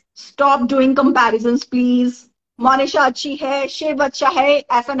is, stop doing comparisons, please. Monisha अच्छी है, शिव अच्छा है,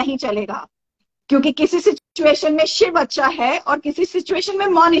 ऐसा नहीं चलेगा. क्योंकि किसी situation में शिव अच्छा है और किसी सिचुएशन में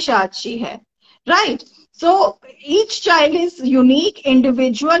मोनिशा अच्छी है, right? So each child is unique,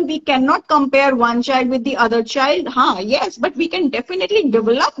 individual. We cannot compare one child with the other child. Yes, but we can definitely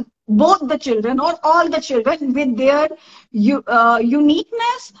develop both the children or all the children with their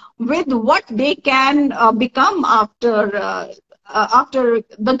uniqueness, with what they can become after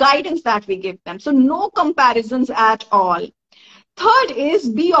the guidance that we give them. So no comparisons at all. Third is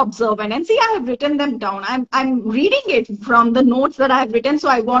be observant. And see, I have written them down. I'm reading it from the notes that I have written. So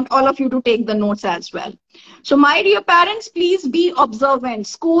I want all of you to take the notes as well. So my dear parents, please be observant.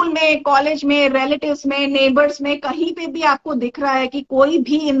 School में, college में, relatives में, neighbors में, कहीं पे भी आपको दिख रहा है कि कोई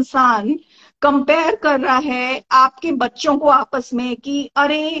भी इंसान कंपेयर कर रहा है आपके बच्चों को आपस में कि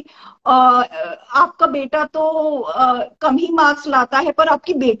अरे आपका बेटा तो कम ही मार्क्स लाता है पर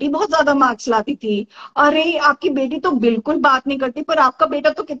आपकी बेटी बहुत ज्यादा मार्क्स लाती थी, अरे आपकी बेटी तो बिल्कुल बात नहीं करती पर आपका बेटा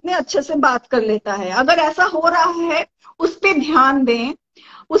तो कितने अच्छे से बात कर लेता है. अगर ऐसा हो रहा है उस पे ध्यान दें.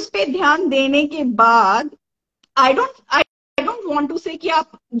 उस पे ध्यान देने के बाद I don't want to say कि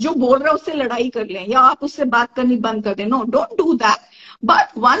आप जो बोल रहे हो उससे लड़ाई कर लें या आप उससे बात करनी बंद कर दें. No, don't do that. But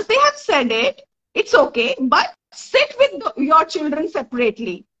once they have said it, it's okay. But sit with your children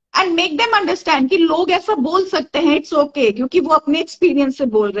separately and make them understand कि लोग ऐसा बोल सकते हैं, it's okay, क्योंकि वो अपने एक्सपीरियंस से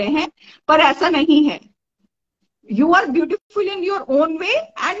बोल रहे हैं, पर ऐसा नहीं है. You are beautiful in your own way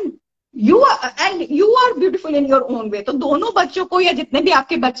and you are beautiful in your own way. तो दोनों बच्चों को या जितने भी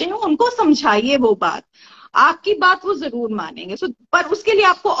आपके बच्चे हैं उनको समझाइए वो बात, आपकी बात वो जरूर मानेंगे। पर उसके लिए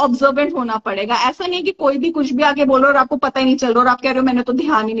आपको ऑब्जर्वेंट होना पड़ेगा। ऐसा नहीं कि कोई भी कुछ भी आगे बोलो और आपको पता ही नहीं चल रहा और आप कह रहे हो मैंने तो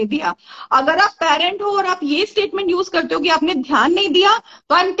ध्यान ही नहीं दिया। अगर आप पेरेंट हो और आप ये स्टेटमेंट यूज करते हो कि आपने ध्यान नहीं दिया,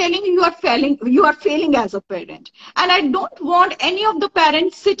 तो I am telling you are failing as a parent. And I don't want any of the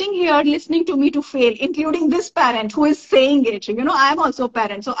parents sitting here listening to me to fail, including this parent who is saying it. I am also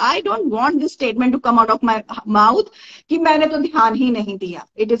parent, so I don't want this statement to come out of my mouth कि मैंने तो ध्यान ही नहीं दिया।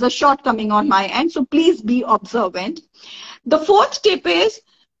 It is a short coming on my and, so please be observant. The fourth tip is,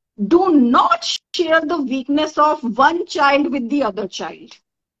 do not share the weakness of one child with the other child.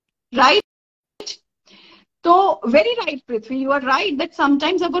 Right? So, very right, Prithvi. You are right that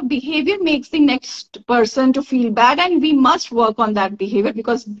sometimes our behavior makes the next person to feel bad, and we must work on that behavior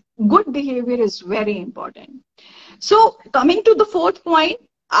because good behavior is very important. So, coming to the fourth point,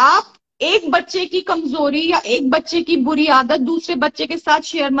 आप एक बच्चे की कमजोरी या एक बच्चे की बुरी आदत दूसरे बच्चे के साथ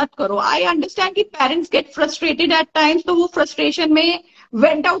शेयर मत करो। आई अंडरस्टैंड कि parents get frustrated at times, तो वो फ्रस्ट्रेशन में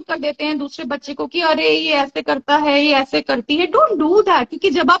वेंट आउट कर देते हैं दूसरे बच्चे को कि अरे ये ऐसे करता है, ये ऐसे करती है। डोंट डू दैट, क्योंकि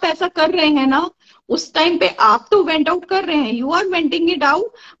जब आप ऐसा कर रहे हैं ना, उस टाइम पे आप तो वेंट आउट कर रहे हैं, you are venting it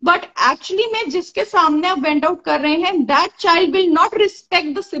out, but actually में जिसके सामने आप वेंट आउट कर रहे हैं, that child will not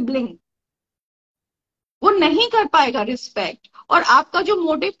respect the sibling. वो नहीं कर पाएगा रिस्पेक्ट। और आपका जो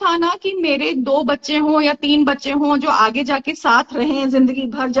मोटिव था ना कि मेरे 2 बच्चे हों या 3 बच्चे हों जो आगे जाके साथ रहें जिंदगी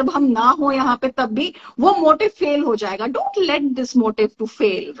भर, जब हम ना हो यहाँ पे तब भी, वो मोटिव फेल हो जाएगा। Don't let this motive to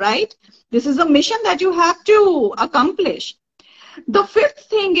fail, right? This is a mission that you have to accomplish. The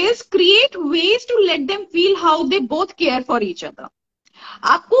fifth thing is create ways to let them feel how they both care for each other.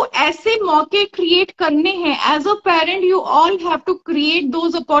 आपको ऐसे मौके create करने हैं as a parent. You all have to create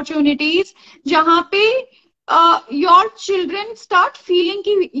those opportunities जहां पे your children start feeling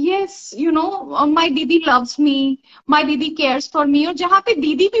कि yes, my didi loves me, my didi cares for me, और जहाँ पे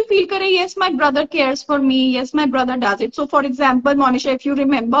दीदी भी फील करे yes, my brother cares for me, yes, my brother does it. So for example, Monisha, if you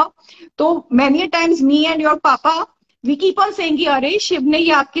remember, तो many a times me and your papa, we keep on saying कि अरे शिव ने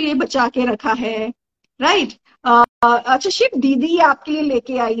ये आपके लिए बचा के रखा है, right? अच्छा शिव, दीदी ये आपके लिए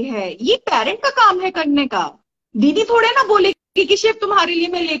लेके आई है। ये पेरेंट का काम है करने का। दीदी थोड़े ना बोलेगी कि शिव तुम्हारे लिए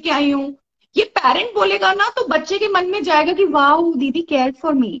मैं लेके आई हूँ। ये पेरेंट बोलेगा ना, तो बच्चे के मन में जाएगा कि वाओ दीदी केयर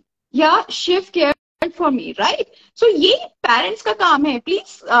फॉर मी या Shiv care for me, right? सो ये पेरेंट्स का काम है।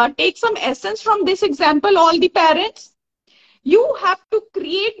 Please take some essence from this example, all the parents. You have to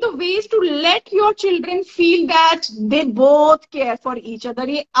create the ways to let your children feel that they both care for each other.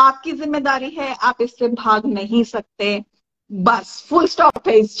 ये आपकी जिम्मेदारी है, आप इससे भाग नहीं सकते। बस फुल स्टॉप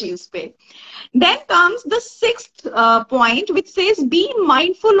है इस चीज पे। Then comes the sixth point, which says be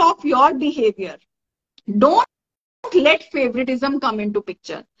mindful of your behavior. Don't let favoritism come into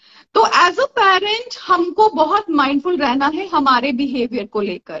picture. तो एज अ पेरेंट हमको बहुत माइंडफुल रहना है हमारे बिहेवियर को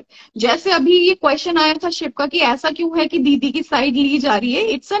लेकर। जैसे अभी ये क्वेश्चन आया था शिव का कि ऐसा क्यों है कि दीदी की साइड ली जा रही है।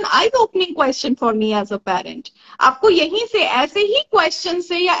 It's an I opening question for me as a parent. आपको यहीं से, ऐसे ही क्वेश्चन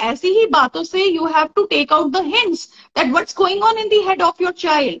से या ऐसी ही बातों से, you have to take out the hints that what's going on in the head of your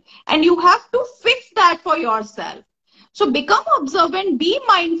child and you have to fix that for yourself. So become observant, be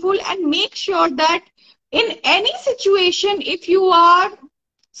mindful, and make sure that in any situation, if you are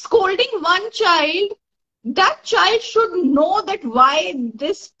scolding one child, that child should know that why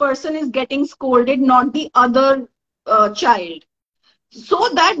this person is getting scolded, not the other child, so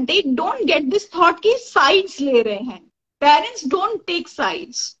that they don't get this thought ki sides le rahe hain. Parents don't take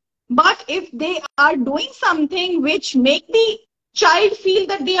sides, but if they are doing something which make the child feel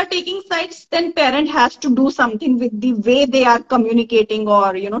that they are taking sides, then parent has to do something with the way they are communicating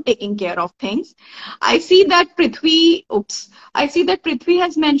or taking care of things. I see that Prithvi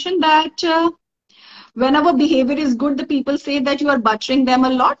has mentioned that when our behavior is good, the people say that you are buttering them a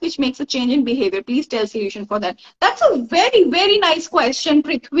lot, which makes a change in behavior. Please tell solution for that. That's a very, very nice question,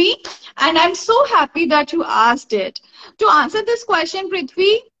 Prithvi, and I'm so happy that you asked it. To answer this question,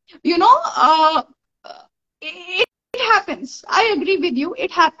 Prithvi, it happens. I agree with you.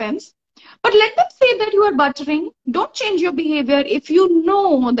 It happens. But let them say that you are buttering. Don't change your behavior. If you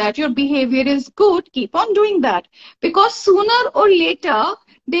know that your behavior is good, keep on doing that. Because sooner or later,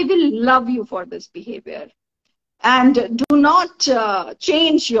 they will love you for this behavior. And do not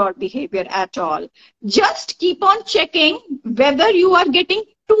change your behavior at all. Just keep on checking whether you are getting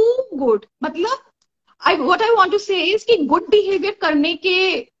too good. What I want to say is कि good behavior करने के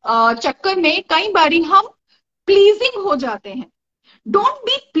चक्कर में कई बारी हम pleasing हो जाते हैं. Don't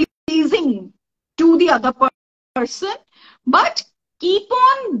be pleasing to the other person, but keep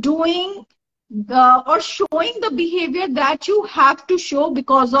on doing or showing the behavior that you have to show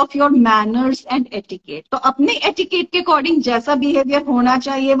because of your manners and etiquette. तो अपने etiquette के according जैसा behavior होना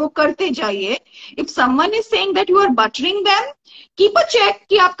चाहिए वो करते जाइए. If someone is saying that you are buttering them, keep a check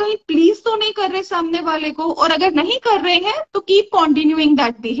कि आप कहीं please तो नहीं कर रहे सामने वाले को, और अगर नहीं कर रहे हैं तो keep continuing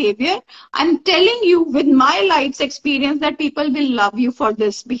that behavior. I'm telling you with my life's experience that people will love you for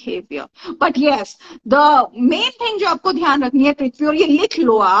this behavior. But yes, the main thing जो आपको ध्यान रखनी है पृथ्वी, और ये लिख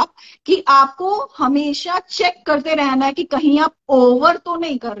लो आप, कि आपको हमेशा चेक करते रहना है कि कहीं आप ओवर तो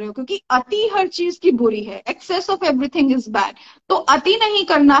नहीं कर रहे हो, क्योंकि अति हर चीज की बुरी है. Access of everything is bad. तो अति नहीं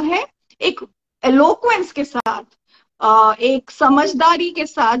करना है. एक एलोक्वेंस के साथ, एक समझदारी के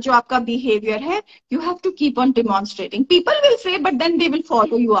साथ जो आपका बिहेवियर है, you have to keep on demonstrating. People will say but then they will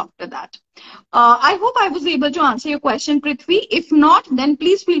follow you after that. I hope I was able to answer your question, Prithvi. If not, then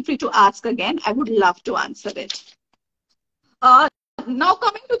please feel free to ask again. I would love to answer it. Now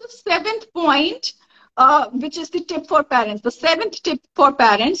coming to the seventh point, which is the tip for parents. The seventh tip for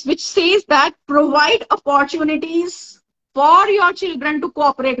parents, which says that provide opportunities for your children to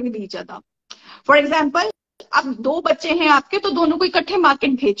cooperate with each other. For example, अब दो बच्चे हैं आपके, तो दोनों को इकट्ठे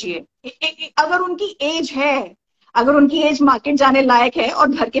market भेजिए. अगर उनकी एज है, अगर उनकी एज मार्केट जाने लायक है और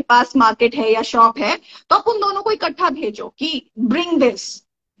घर के पास मार्केट है या शॉप है, तो आप उन दोनों को इकट्ठा भेजो कि ब्रिंग दिस.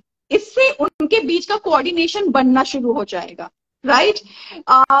 इससे उनके बीच का कोऑर्डिनेशन बनना शुरू हो जाएगा. Right.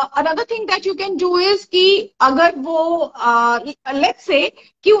 Another thing that you can do is कि अगर वो लेट्स से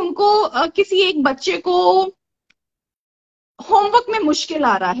कि उनको किसी एक बच्चे को होमवर्क में मुश्किल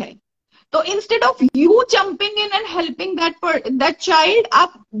आ रहा है, तो instead of you jumping in and helping that child,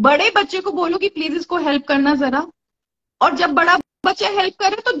 आप बड़े बच्चे को बोलो कि प्लीज इसको हेल्प करना जरा. और जब बड़ा बच्चा हेल्प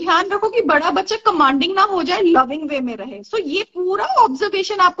करे तो ध्यान रखो कि बड़ा बच्चा कमांडिंग ना हो जाए, लविंग वे में रहे. सो ये पूरा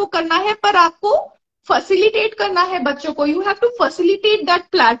ऑब्जर्वेशन आपको करना है, पर आपको फैसिलिटेट करना है बच्चों को. You have to facilitate that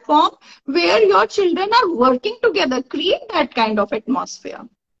platform where your children are working together. Create that kind of atmosphere.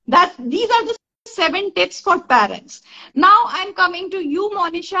 These are the 7 tips for parents. Now I'm coming to you,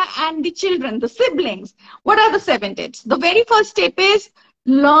 Monisha, and the children, the siblings. What are the 7 tips? The very first tip is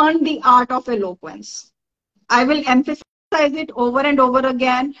learn the art of eloquence. I will emphasize it over and over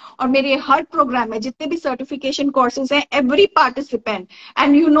again. और मेरे हर programme में जितने भी certification courses हैं, every participant,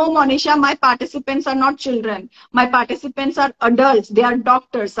 and you know, Monisha, my participants are not children. My participants are adults. They are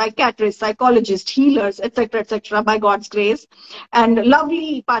doctors, psychiatrists, psychologists, healers, etc., by God's grace, and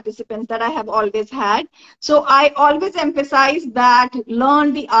lovely participants that I have always had. So I always emphasize that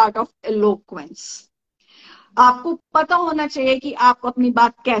learn the art of eloquence. आपको पता होना चाहिए कि आप अपनी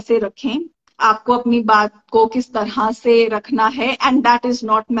बात कैसे रखें, आपको अपनी बात को किस तरह से रखना है, and that is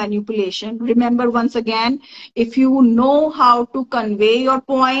not manipulation. Remember once again, if you know how to convey your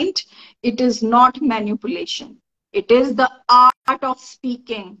point, it is not manipulation. It is the art of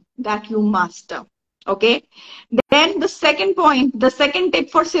speaking that you master. Okay, then the second point, the second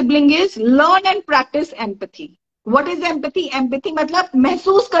tip for sibling is learn and practice empathy. What is empathy? Empathy मतलब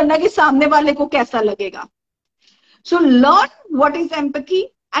महसूस करना कि सामने वाले को कैसा लगेगा. So learn what is empathy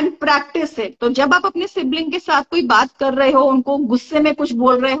and practice it. तो जब आप अपने सिबलिंग के साथ कोई बात कर रहे हो, उनको गुस्से में कुछ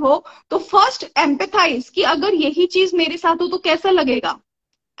बोल रहे हो, तो फर्स्ट एम्पैथाइज कि अगर यही चीज मेरे साथ हो तो कैसा लगेगा,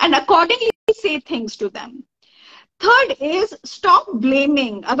 एंड अकॉर्डिंगली से things to them. Third is stop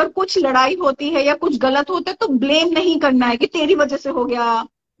blaming. अगर कुछ लड़ाई होती है या कुछ गलत होता है तो ब्लेम नहीं करना है कि तेरी वजह से हो गया,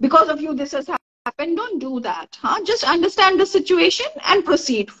 because of you this has happened. Don't do that. हाँ, just understand the situation and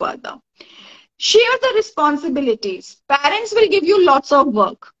proceed further. Share the responsibilities. Parents will give you lots of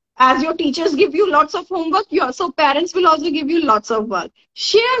work. As your teachers give you lots of homework, so parents will also give you lots of work.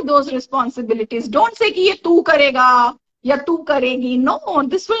 Share those responsibilities. Don't say कि ये तू करेगा या तू करेगी. No,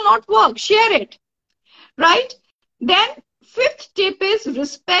 this will not work. Share it. Right? Then, fifth tip is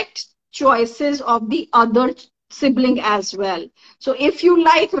respect choices of the other sibling as well. So if you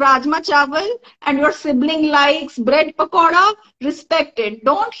like rajma chawal and your sibling likes bread pakoda, respect it.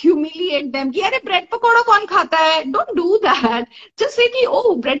 Don't humiliate them. कि अरे bread pakoda कौन खाता है? Don't do that. Just say कि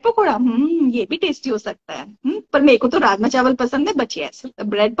oh bread pakoda, ये भी tasty हो सकता है. पर मेरे को तो राजमा चावल पसंद है. But yes,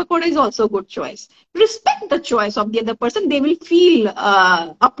 bread pakoda is also a good choice. Respect the choice of the other person. They will feel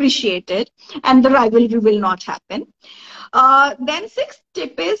appreciated, and the rivalry will not happen. Then sixth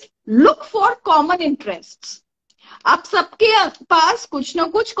tip is look for common interests. आप सबके पास कुछ ना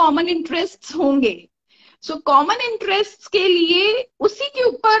कुछ common interests होंगे. So common interests के लिए उसी के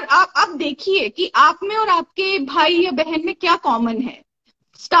ऊपर आप देखिए कि आप में और आपके भाई या बहन में क्या कॉमन है.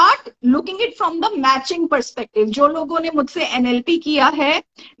 Start looking it from the matching perspective. जो लोगों ने मुझसे एनएलपी किया है,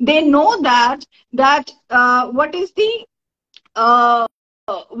 they know that what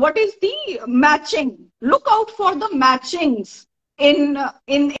is the matching. Look out for the matchings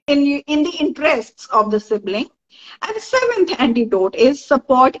in the interests of the sibling. And the seventh antidote is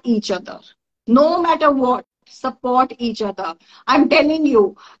support each other. No matter what, support each other. I'm telling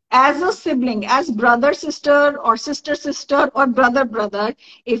you, as a sibling, as brother sister or sister sister or brother brother,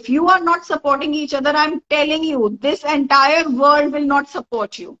 if you are not supporting each other, I'm telling you, this entire world will not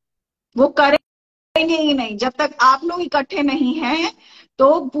support you. वो करेंगे ही नहीं जब तक आप लोग इकट्ठे नहीं हैं.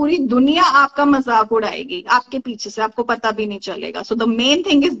 तो पूरी दुनिया आपका मजाक उड़ाएगी आपके पीछे से, आपको पता भी नहीं चलेगा. So the main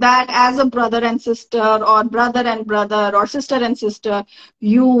thing is that as a brother and sister और ब्रदर और sister and sister,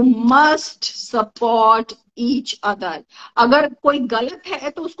 you must support each other. अगर कोई गलत है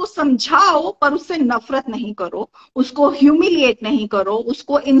तो उसको समझाओ, पर उससे नफरत नहीं करो, उसको ह्यूमिलिएट नहीं करो,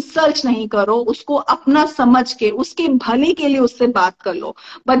 उसको इंसल्ट नहीं करो, उसको अपना समझ के उसके भले के लिए उससे बात कर लो,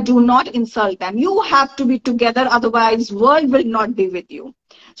 but do not insult them. You have to be together, otherwise world will not be with you.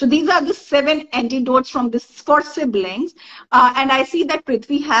 So these are the 7 antidotes from this for siblings. And I see that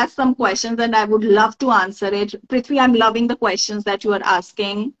Prithvi has some questions and I would love to answer it. Prithvi, I'm loving the questions that you are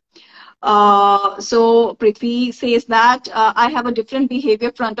asking. So Prithvi says that I have a different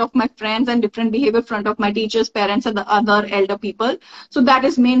behavior front of my friends and different behavior front of my teachers, parents, and the other elder people. So that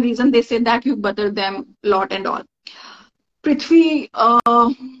is main reason they say that you butter them a lot and all. Prithvi,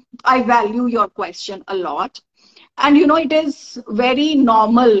 I value your question a lot. And you know, it is very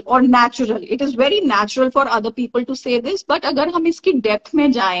normal or natural. It is very natural for other people to say this. But अगर हम इसकी depth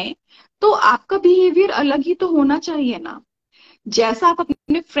में जाएं, तो आपका behavior अलग ही तो होना चाहिए ना. जैसा आप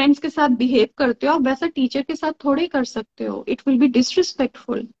अपने फ्रेंड्स के साथ बिहेव करते हो, आप वैसा टीचर के साथ थोड़े कर सकते हो. It will be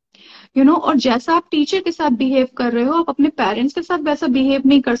disrespectful, you know. और जैसा आप टीचर के साथ बिहेव कर रहे हो, आप अपने पेरेंट्स के साथ वैसा बिहेव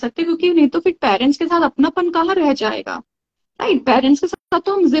नहीं कर सकते, क्योंकि नहीं तो फिर पेरेंट्स के साथ अपनापन कहाँ रह जाएगा. राइट. पेरेंट्स के साथ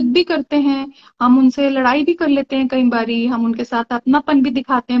तो हम जिद भी करते हैं, हम उनसे लड़ाई भी कर लेते हैं, कई बारी हम उनके साथ अपनापन भी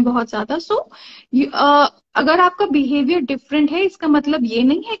दिखाते हैं बहुत ज्यादा. सो अगर आपका बिहेवियर डिफरेंट है, इसका मतलब ये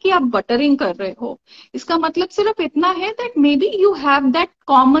नहीं है कि आप बटरिंग कर रहे हो. इसका मतलब सिर्फ इतना है that may be you have that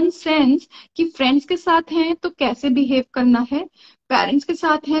common sense कि फ्रेंड्स के साथ हैं तो कैसे बिहेव करना है, पेरेंट्स के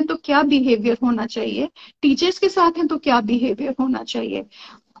साथ हैं तो क्या बिहेवियर होना चाहिए, टीचर्स के साथ हैं तो क्या बिहेवियर होना चाहिए.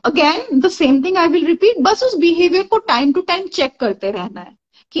 Again the same thing I will repeat. बस उस बिहेवियर को टाइम टू टाइम चेक करते रहना है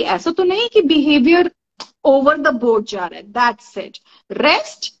कि ऐसा तो नहीं कि बिहेवियर ओवर द बोर्ड जा रहा है. That's it.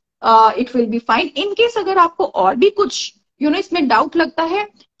 Rest it will be fine. In case अगर आपको और भी कुछ इसमें डाउट लगता है,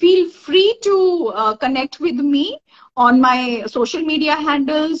 feel free to connect with me on my social media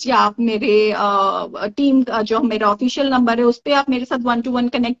handles, या आप मेरे टीम जो मेरा ऑफिशियल नंबर है उस पर आप मेरे साथ 1-to-1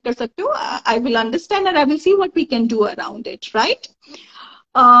 कनेक्ट कर सकते हो. I will understand and I will see what we can do around it. Right.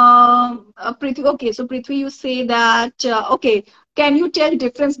 Prithvi, okay, so Prithvi, you say that, okay, can you tell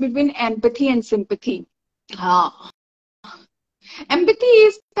difference between empathy and sympathy? Empathy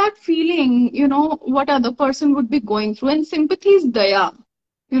is that feeling, what other person would be going through, and sympathy is daya,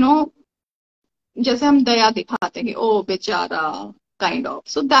 जैसे हम दया दिखाते हैं कि ओ बेचारा, kind of.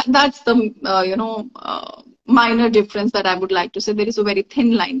 So that's the, minor difference that I would like to say. There is a very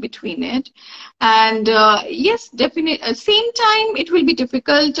thin line between it. And yes, definitely, same time, it will be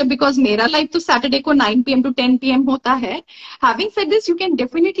difficult because mera life to Saturday ko 9 p.m. to 10 p.m. hota hai. Having said this, you can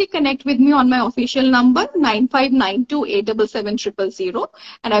definitely connect with me on my official number, 9592877000,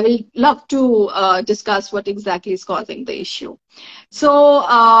 and I will love to discuss what exactly is causing the issue. So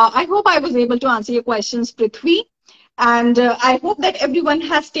I hope I was able to answer your questions, Prithvi. And I hope that everyone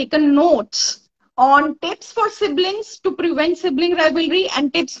has taken notes on tips for siblings to prevent sibling rivalry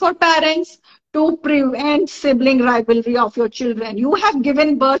and tips for parents to prevent sibling rivalry of your children. You have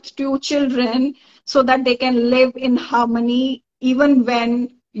given birth to children so that they can live in harmony even when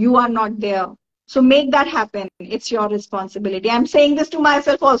you are not there. So make that happen. It's your responsibility. I'm saying this to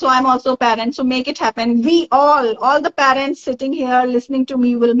myself also. I'm also a parent, so make it happen. We all the parents sitting here listening to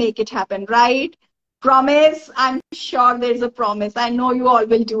me will make it happen, right? Promise. I'm sure there's a promise. I know you all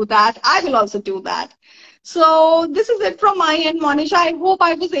will do that. I will also do that. So this is it from my end, Monisha. I hope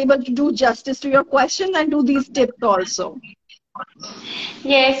I was able to do justice to your question and do these tips also.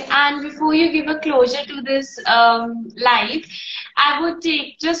 Yes, and before you give a closure to this live, I would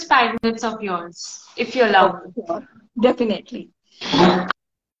take just 5 minutes of yours, if you allow. Sure. Definitely.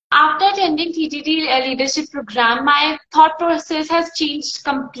 After attending TTT leadership program, my thought process has changed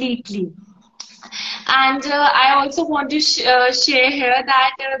completely. And I also want to share here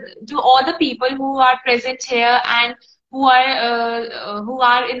that to all the people who are present here and who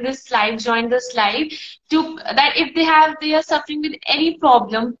are in this live, join this live, that if they are suffering with any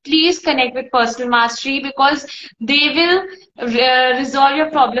problem, please connect with Personal Mastery, because they will resolve your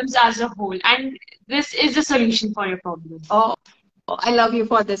problems as a whole, and this is the solution for your problems. Oh, I love you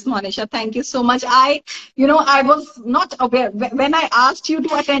for this, Monisha. Thank you so much. I was not aware when I asked you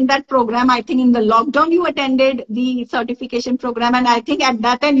to attend that program. I think in the lockdown you attended the certification program, and I think at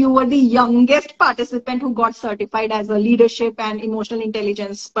that time you were the youngest participant who got certified as a leadership and emotional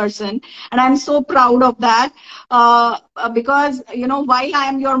intelligence person. And I'm so proud of that because while I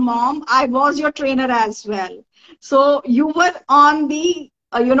am your mom, I was your trainer as well. So you were on the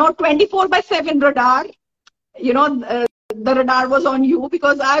 24/7 radar. The radar was on you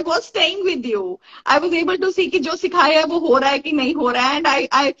because I was staying with you. I was able to see कि जो सिखाया है वो हो रहा है कि नहीं हो रहा है, and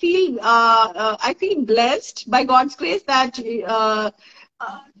I feel blessed by God's grace that uh,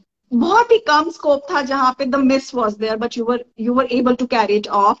 बहुत ही कम स्कोप था जहाँ पे the miss was there, but you were able to carry it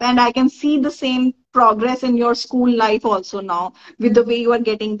off, and I can see the same progress in your school life also now, with the way you are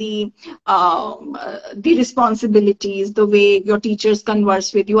getting the responsibilities, the way your teachers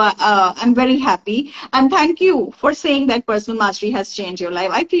converse with you. I'm very happy, and thank you for saying that personal mastery has changed your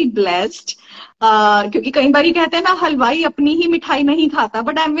life. I feel blessed. क्योंकि कई बार कहते हैं ना हलवाई अपनी ही मिठाई नहीं खाता,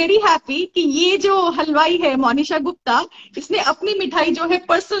 but I am very happy कि ये जो हलवाई है मोनिशा गुप्ता, इसने अपनी मिठाई जो है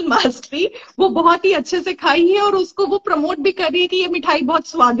पर्सनल मास्टरी वो बहुत ही अच्छे से खाई है और उसको वो प्रमोट भी कर रही है कि ये मिठाई बहुत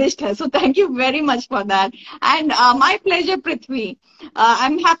स्वादिष्ट है. So thank you very much for that. And my pleasure, Prithvi.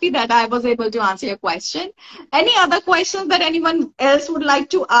 I'm happy that I was able to answer your question. Any other questions that anyone else would like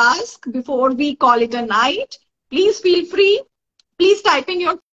to ask before we call it a night? Please feel free. Please type in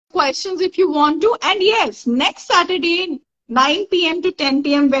your questions if you want to. And yes, next Saturday, 9 p.m. to 10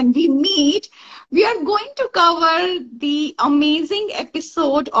 p.m. when we meet, we are going to cover the amazing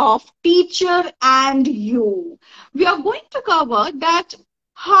episode of Teacher and You. We are going to cover that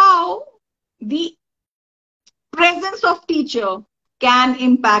how the presence of teacher can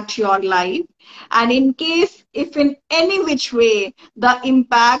impact your life, and in case if in any which way the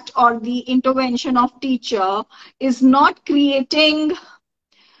impact or the intervention of teacher is not creating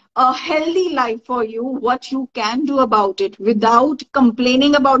a healthy life for you, what you can do about it without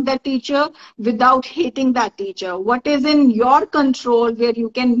complaining about that teacher, without hating that teacher, what is in your control where you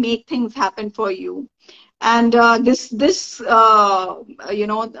can make things happen for you. And next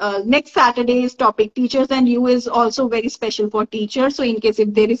Saturday's topic, Teachers and You, is also very special for teachers. So in case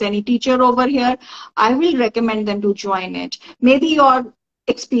if there is any teacher over here, I will recommend them to join it. Maybe your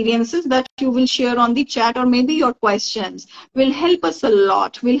experiences that you will share on the chat, or maybe your questions, will help us a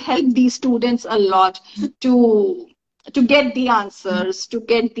lot, will help these students a lot to get the answers, to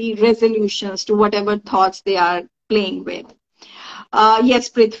get the resolutions to whatever thoughts they are playing with. Yes,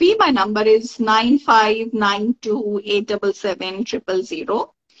 Prithvi, my number is 9592877000.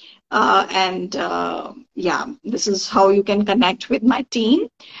 Yeah, this is how you can connect with my team.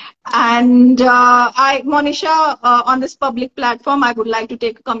 And Monisha, on this public platform, I would like to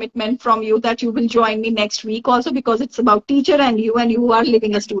take a commitment from you that you will join me next week also, because it's about teacher and you are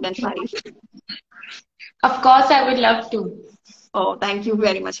living a student life. Of course, I would love to. Oh, thank you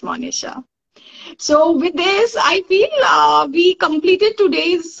very much, Monisha. So with this, I feel we completed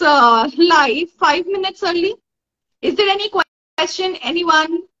today's live 5 minutes early. Is there any question?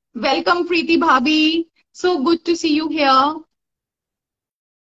 Anyone? Welcome, Preeti Bhabhi. So good to see you here.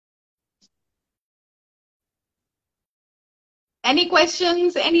 Any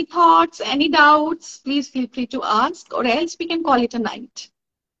questions, any thoughts, any doubts? Please feel free to ask, or else we can call it a night.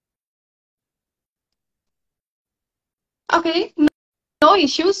 Okay. No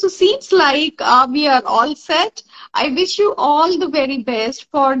issues. So seems like we are all set. I wish you all the very best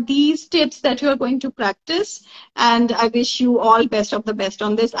for these tips that you are going to practice. And I wish you all best of the best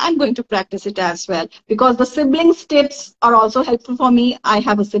on this. I'm going to practice it as well, because the siblings tips are also helpful for me. I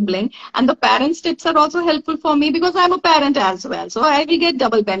have a sibling. And the parents tips are also helpful for me because I'm a parent as well. So I will get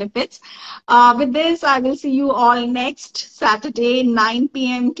double benefits. With this, I will see you all next Saturday, 9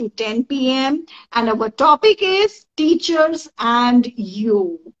 p.m. to 10 p.m. And our topic is Teachers and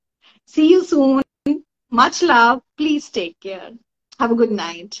You. See you soon. Much love. Please take care. Have a good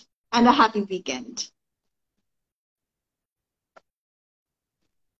night and a happy weekend.